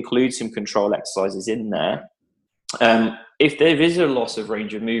would include some control exercises in there. If there is a loss of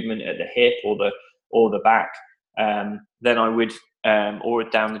range of movement at the hip or the back, then I would, or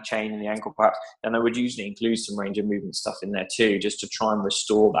down the chain and the ankle perhaps, then I would usually include some range of movement stuff in there too, just to try and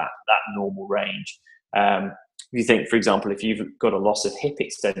restore that normal range. If you think, for example, if you've got a loss of hip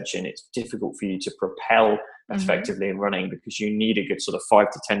extension, it's difficult for you to propel effectively in running because you need a good sort of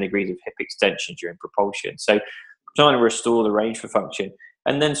 5 to 10 degrees of hip extension during propulsion. So trying to restore the range for function.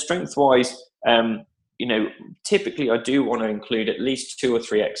 And then strength-wise, typically I do want to include at least 2 or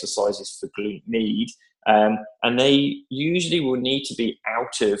 3 exercises for glute med. And they usually will need to be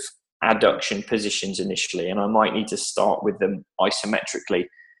out of adduction positions initially. And I might need to start with them isometrically.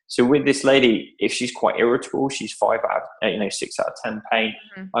 So with this lady, if she's quite irritable, she's 6 out of 10 pain,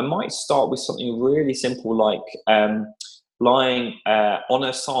 I might start with something really simple like lying on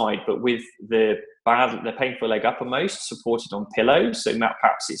her side, but with the painful leg uppermost, supported on pillows. So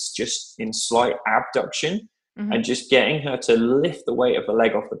perhaps it's just in slight abduction and just getting her to lift the weight of the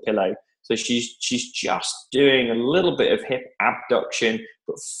leg off the pillow. So she's just doing a little bit of hip abduction,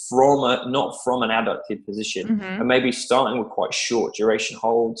 but not from an adducted position. And maybe starting with quite short duration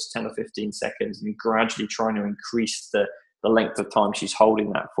holds, 10 or 15 seconds, and gradually trying to increase the length of time she's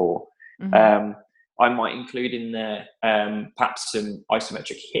holding that for. I might include in there perhaps some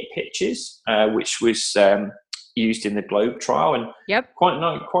isometric hip hitches, which was used in the Globe trial. And quite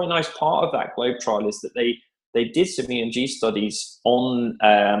a nice part of that Globe trial is that they did some EMG studies on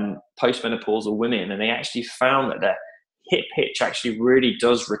postmenopausal women, and they actually found that the hip hitch actually really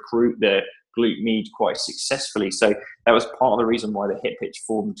does recruit the glute med quite successfully. So that was part of the reason why the hip hitch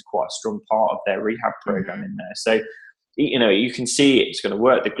formed quite a strong part of their rehab program in there. So, you can see it's going to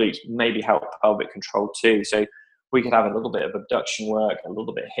work. The glutes maybe help pelvic control too. So we could have a little bit of abduction work, a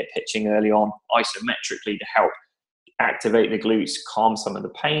little bit of hip hitching early on, isometrically to help activate the glutes, calm some of the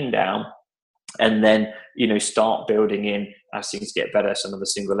pain down. And then, start building in, as things get better, some of the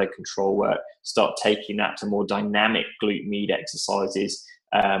single leg control work, start taking that to more dynamic glute med exercises.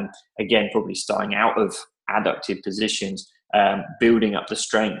 Again, probably starting out of adductive positions, building up the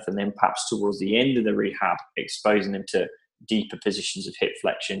strength, and then perhaps towards the end of the rehab, exposing them to deeper positions of hip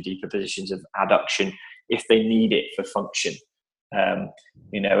flexion, deeper positions of adduction, if they need it for function.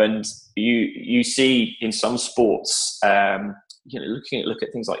 And you see in some sports, look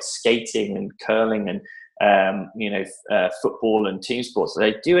at things like skating and curling and football and team sports,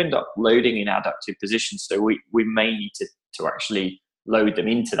 they do end up loading in adductive positions. So we may need to actually load them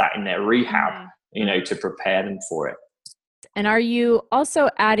into that in their rehab, to prepare them for it. And are you also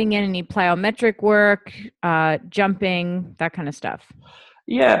adding in any plyometric work, jumping, that kind of stuff?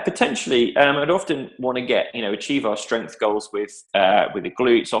 Yeah, potentially. I'd often want to achieve our strength goals with the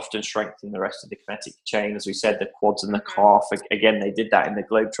glutes, often strengthen the rest of the kinetic chain. As we said, the quads and the calf. Again, they did that in the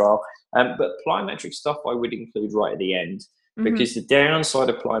Globe trial. But plyometric stuff I would include right at the end, because the downside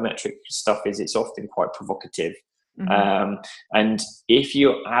of plyometric stuff is it's often quite provocative. And if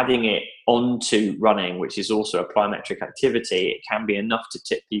you're adding it onto running, which is also a plyometric activity, it can be enough to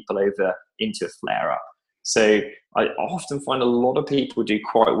tip people over into a flare-up. So I often find a lot of people do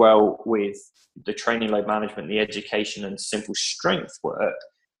quite well with the training load management, the education and simple strength work.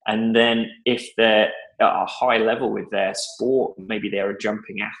 And then if they're at a high level with their sport, maybe they're a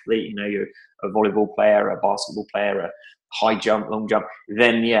jumping athlete, you're a volleyball player, a basketball player, a high jump, long jump,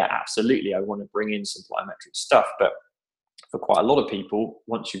 then yeah, absolutely, I want to bring in some plyometric stuff. But for quite a lot of people,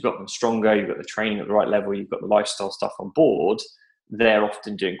 once you've got them stronger, you've got the training at the right level, you've got the lifestyle stuff on board, they're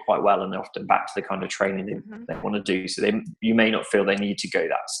often doing quite well, and they're often back to the kind of training they want to do. So you may not feel they need to go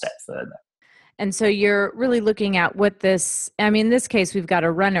that step further. And so you're really looking at in this case, we've got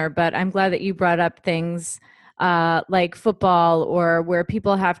a runner, but I'm glad that you brought up things like football, or where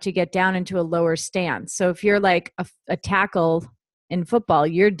people have to get down into a lower stance. So if you're like a tackle in football,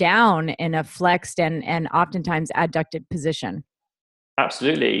 you're down in a flexed and oftentimes adducted position.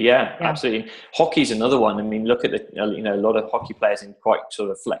 Absolutely, yeah, absolutely. Hockey's another one. I mean, look at a lot of hockey players in quite sort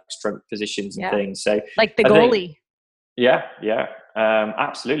of flex strength positions and things. So like the goalie.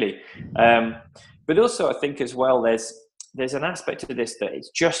 Absolutely. But also, I think as well, there's an aspect to this that it's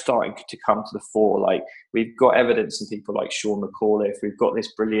just starting to come to the fore. Like, we've got evidence in people like Sean McAuliffe. We've got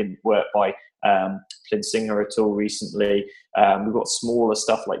this brilliant work by Plinsinger et al. Recently. We've got smaller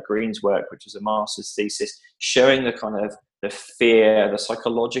stuff like Green's work, which is a master's thesis, showing the kind of the fear, the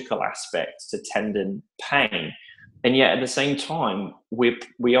psychological aspect to tendon pain. And yet at the same time,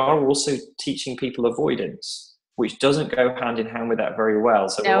 we are also teaching people avoidance, which doesn't go hand in hand with that very well.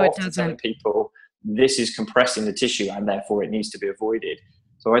 So we're often telling people this is compressing the tissue and therefore it needs to be avoided.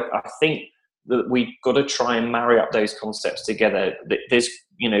 So I think that we've got to try and marry up those concepts together. There's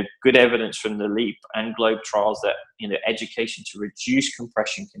good evidence from the LEAP and Globe trials that education to reduce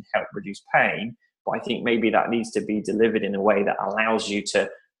compression can help reduce pain. But I think maybe that needs to be delivered in a way that allows you to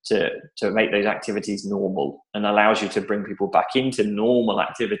make those activities normal and allows you to bring people back into normal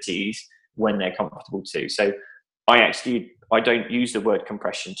activities when they're comfortable to. So I don't use the word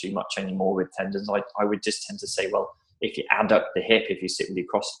compression too much anymore with tendons. I would just tend to say, well, if you adduct the hip, if you sit with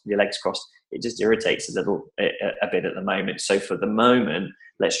your legs crossed, it just irritates a bit at the moment. So for the moment,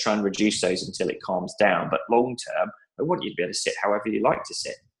 let's try and reduce those until it calms down. But long term, I want you to be able to sit however you like to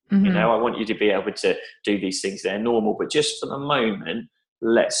sit. Mm-hmm. I want you to be able to do these things. They're normal, but just for the moment,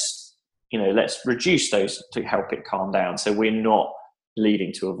 let's reduce those to help it calm down. So we're not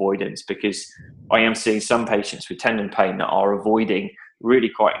leading to avoidance, because I am seeing some patients with tendon pain that are avoiding really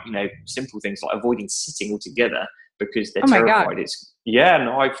quite, simple things like avoiding sitting altogether because they're terrified.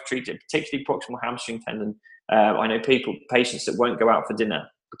 I've treated particularly proximal hamstring tendon. I know patients that won't go out for dinner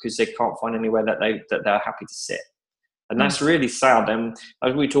because they can't find anywhere that they're happy to sit. And that's really sad. And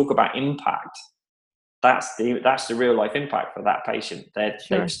as we talk about impact, that's the real life impact for that patient.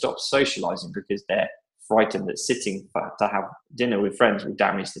 They've stopped socializing because they're frightened that sitting to have dinner with friends will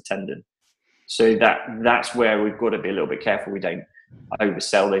damage the tendon. So that's where we've got to be a little bit careful. We don't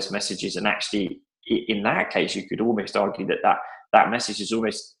oversell those messages. And actually, in that case, you could almost argue that message has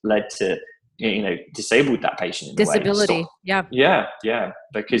almost led to, disabled that patient in disability. Yeah,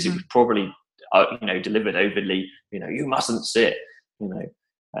 because it was probably delivered overly. You mustn't sit.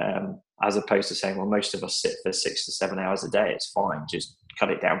 As opposed to saying, well, most of us sit for 6 to 7 hours a day. It's fine. Just cut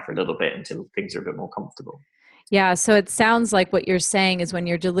it down for a little bit until things are a bit more comfortable. Yeah. So it sounds like what you're saying is when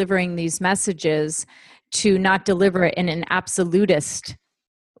you're delivering these messages, to not deliver it in an absolutist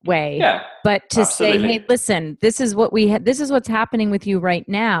way, but to say, hey, listen, this is what's happening with you right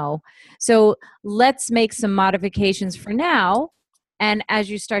now. So let's make some modifications for now. And as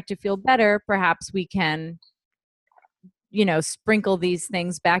you start to feel better, perhaps we can, sprinkle these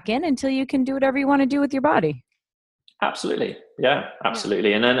things back in until you can do whatever you want to do with your body. Absolutely. Yeah, absolutely.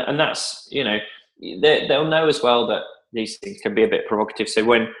 Yeah. And that's, they'll know as well that these things can be a bit provocative. So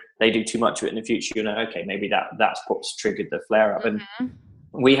when they do too much of it in the future, okay, maybe that's what's triggered the flare up. Mm-hmm.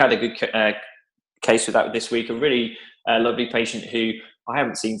 And we had a good case with that this week, a really lovely patient who I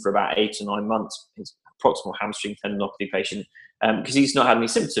haven't seen for about 8 or 9 months. He's a proximal hamstring tendinopathy patient, because he's not had any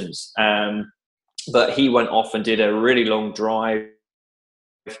symptoms. But he went off and did a really long drive,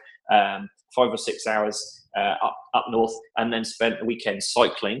 5 or 6 hours up north, and then spent a weekend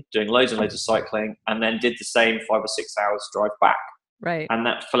cycling, doing loads and loads of cycling, and then did the same 5 or 6 hours drive back. Right. And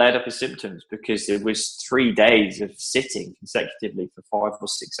that flared up his symptoms because it was 3 days of sitting consecutively for 5 or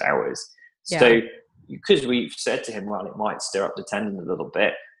 6 hours. Yeah. So because we've said to him, well, it might stir up the tendon a little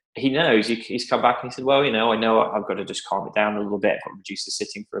bit, he knows. He's come back and he said, well, I know I've got to just calm it down a little bit, I've got to reduce the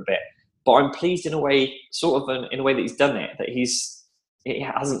sitting for a bit. But I'm pleased in a way that he's done it, that it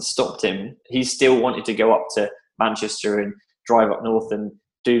hasn't stopped him. He's still wanted to go up to Manchester and drive up north and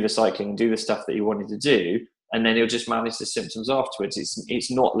do the cycling and do the stuff that he wanted to do. And then he'll just manage the symptoms afterwards.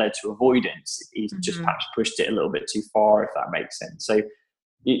 It's not led to avoidance. He's just perhaps pushed it a little bit too far, if that makes sense. So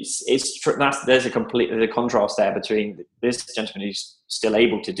there's a contrast there between this gentleman who's still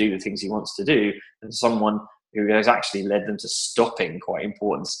able to do the things he wants to do and someone who has actually led them to stopping quite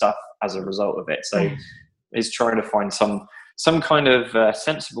important stuff as a result of it. So is trying to find some kind of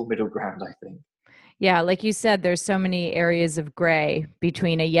sensible middle ground, I think. Yeah, like you said, there's so many areas of gray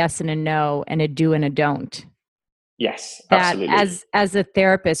between a yes and a no and a do and a don't. Yes, absolutely. That as a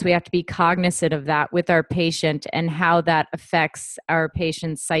therapist, we have to be cognizant of that with our patient and how that affects our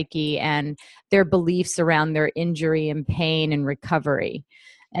patient's psyche and their beliefs around their injury and pain and recovery.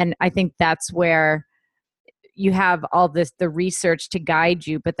 And I think that's where you have all the research to guide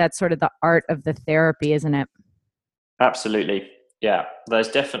you, but that's sort of the art of the therapy, isn't it? Absolutely. Yeah, there's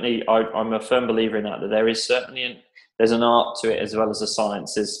definitely, I'm a firm believer in that there is certainly, there's an art to it as well as a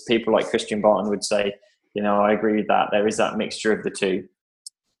science. As people like Christian Barton would say, I agree with that. There is that mixture of the two.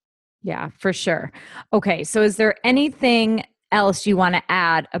 Yeah, for sure. Okay, so is there anything else you want to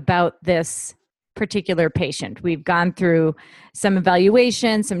add about this particular patient? We've gone through some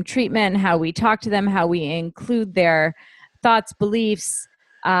evaluation, some treatment, how we talk to them, how we include thoughts, beliefs,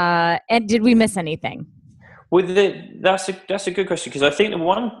 and did we miss anything? That's a good question, because I think the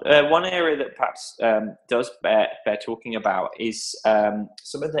one area that perhaps does bear talking about is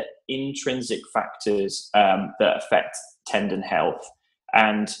some of the intrinsic factors that affect tendon health.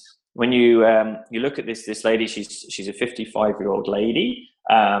 And when you look at this lady, she's a 55-year-old lady,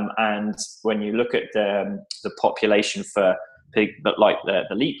 and when you look at the population for the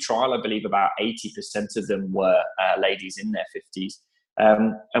LEAP trial, I believe about 80% of them were ladies in their 50s.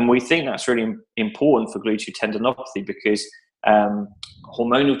 And we think that's really important for gluteal tendinopathy because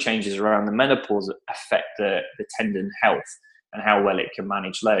hormonal changes around the menopause affect the tendon health and how well it can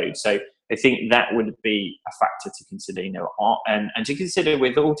manage load. So I think that would be a factor to consider, and to consider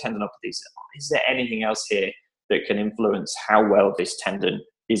with all tendinopathies, is there anything else here that can influence how well this tendon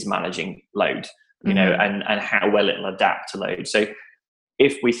is managing load, and how well it'll adapt to load. So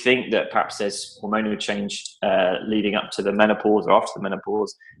if we think that perhaps there's hormonal change leading up to the menopause or after the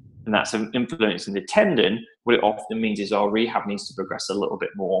menopause, and that's influencing the tendon, what it often means is our rehab needs to progress a little bit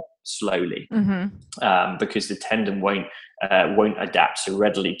more slowly, because the tendon won't adapt so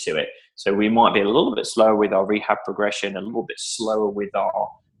readily to it. So we might be a little bit slower with our rehab progression, a little bit slower with our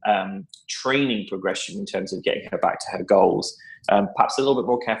training progression in terms of getting her back to her goals. Perhaps a little bit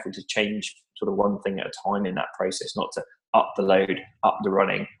more careful to change sort of one thing at a time in that process, not to up the load, up the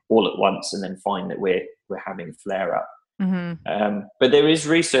running all at once, and then find that we're having flare up. But there is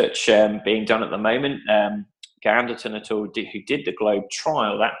research being done at the moment. Ganderton et al., who did the Globe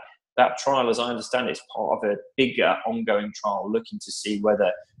trial, that trial, as I understand it, is part of a bigger ongoing trial looking to see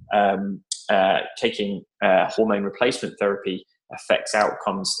whether taking hormone replacement therapy affects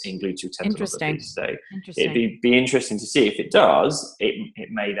outcomes in gluteal tendinopathy. So it'd be interesting to see. If it does, it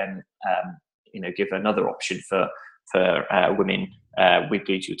may then give another option for women with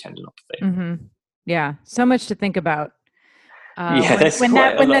gluteal tendinopathy. Yeah, so much to think about.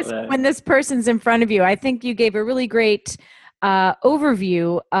 When this person's in front of you, I think you gave a really great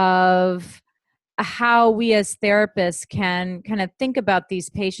overview of how we as therapists can kind of think about these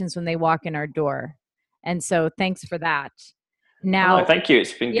patients when they walk in our door. And so thanks for that. Now, thank you.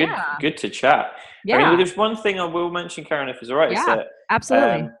 It's been good to chat. Yeah. I mean, there's one thing I will mention, Karen, if it's all right. Yeah, is that,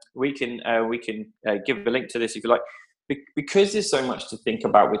 absolutely. We can give a link to this if you like, because there's so much to think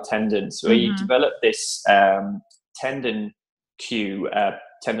about with tendons. So you develop this tendon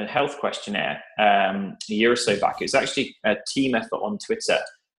tendon health questionnaire a year or so back. It's actually a team effort on Twitter,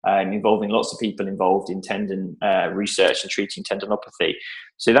 involving lots of people involved in tendon research and treating tendinopathy.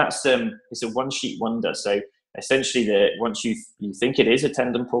 So that's it's a one-sheet wonder. So essentially, once you think it is a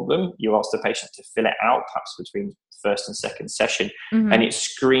tendon problem, you ask the patient to fill it out, perhaps between first and second session, and it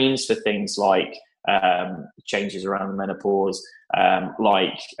screens for things like changes around the menopause,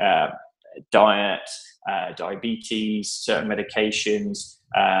 like diet, diabetes, certain medications,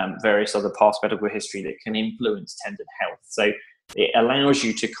 various other past medical history that can influence tendon health. So it allows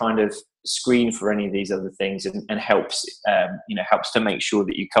you to kind of screen for any of these other things, and helps to make sure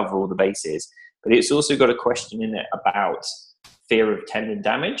that you cover all the bases. But it's also got a question in it about fear of tendon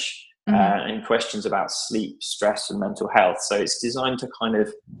damage, and questions about sleep, stress, and mental health. So it's designed to kind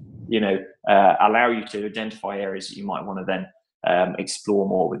of, allow you to identify areas that you might want to then explore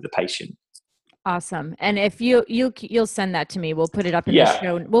more with the patient. Awesome. And if you'll send that to me, we'll put it up in the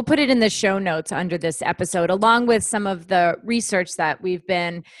show. We'll put it in the show notes under this episode, along with some of the research that we've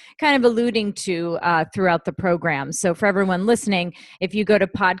been kind of alluding to throughout the program. So for everyone listening, if you go to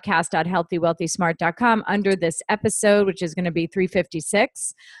podcast.healthywealthysmart.com under this episode, which is going to be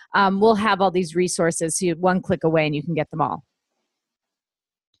 356, we'll have all these resources. So you one click away and you can get them all.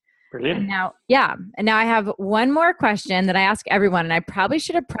 Brilliant. And now I have one more question that I ask everyone, and I probably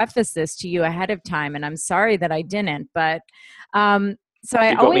should have prefaced this to you ahead of time, and I'm sorry that I didn't. But you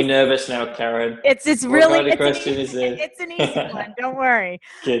got me nervous now, Karen. It's really what kind of question is this? It's an easy one. Don't worry.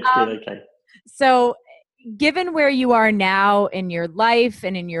 Good. Okay. So, given where you are now in your life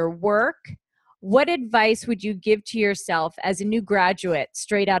and in your work, what advice would you give to yourself as a new graduate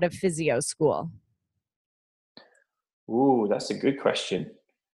straight out of physio school? Ooh, that's a good question.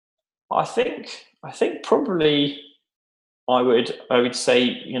 I think probably I would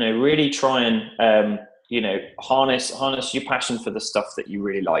say, really try and harness your passion for the stuff that you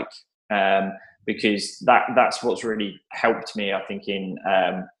really like, because that's what's really helped me, I think, in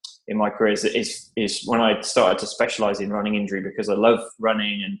my career is when I started to specialize in running injury, because I love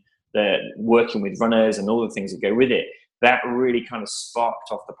running and working with runners and all the things that go with it. That really kind of sparked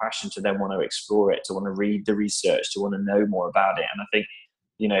off the passion to then want to explore it, to want to read the research, to want to know more about it. And I think,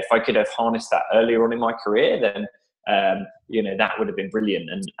 if I could have harnessed that earlier on in my career, then, that would have been brilliant.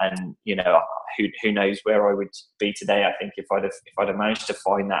 And who knows where I would be today, I think, if I'd have managed to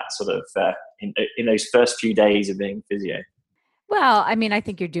find that sort of, in those first few days of being physio. Well, I mean, I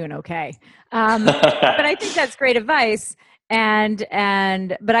think you're doing okay. But I think that's great advice. But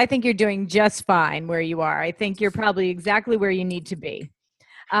I think you're doing just fine where you are. I think you're probably exactly where you need to be.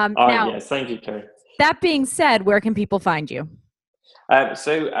 Yes, thank you, Kerry. That being said, where can people find you?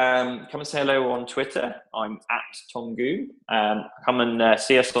 So come and say hello on Twitter. I'm at Tom Goom. Come and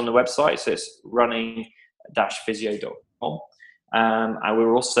see us on the website. So it's running-physio.com. And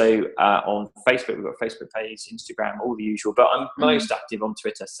we're also on Facebook. We've got a Facebook page, Instagram, all the usual. But I'm most active on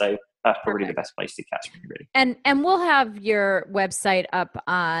Twitter, so that's probably the best place to catch me, really. And we'll have your website up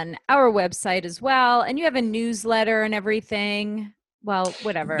on our website as well. And you have a newsletter and everything. Well,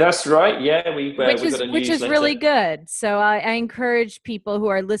 whatever. That's right. Yeah, we've got a newsletter. Which is really good. So I encourage people who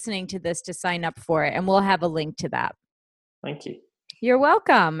are listening to this to sign up for it, and we'll have a link to that. Thank you. You're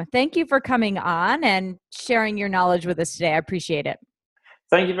welcome. Thank you for coming on and sharing your knowledge with us today. I appreciate it.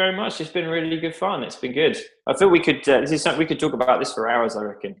 Thank you very much. It's been really good fun. It's been good. I feel we could. This is something we could talk about this for hours. I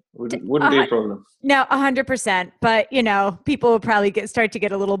reckon wouldn't be a problem. No, 100%. But people will probably start to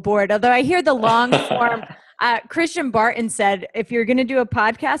get a little bored. Although I hear the long form. Christian Barton said, if you're going to do a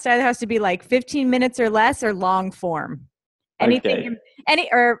podcast, it has to be like 15 minutes or less, or long form. Anything,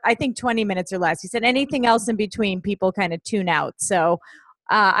 or I think 20 minutes or less. He said anything else in between, people kind of tune out. So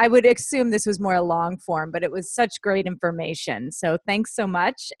I would assume this was more a long form, but it was such great information. So thanks so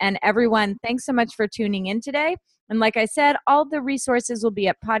much. And everyone, thanks so much for tuning in today. And like I said, all the resources will be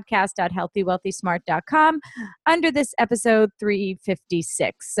at podcast.healthywealthysmart.com under this episode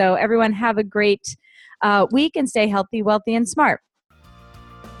 356. So everyone have a great week and stay healthy, wealthy, and smart.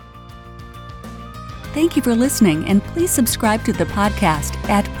 Thank you for listening, and please subscribe to the podcast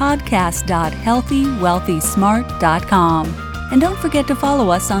at podcast.healthywealthysmart.com. And don't forget to follow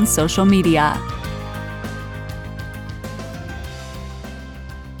us on social media.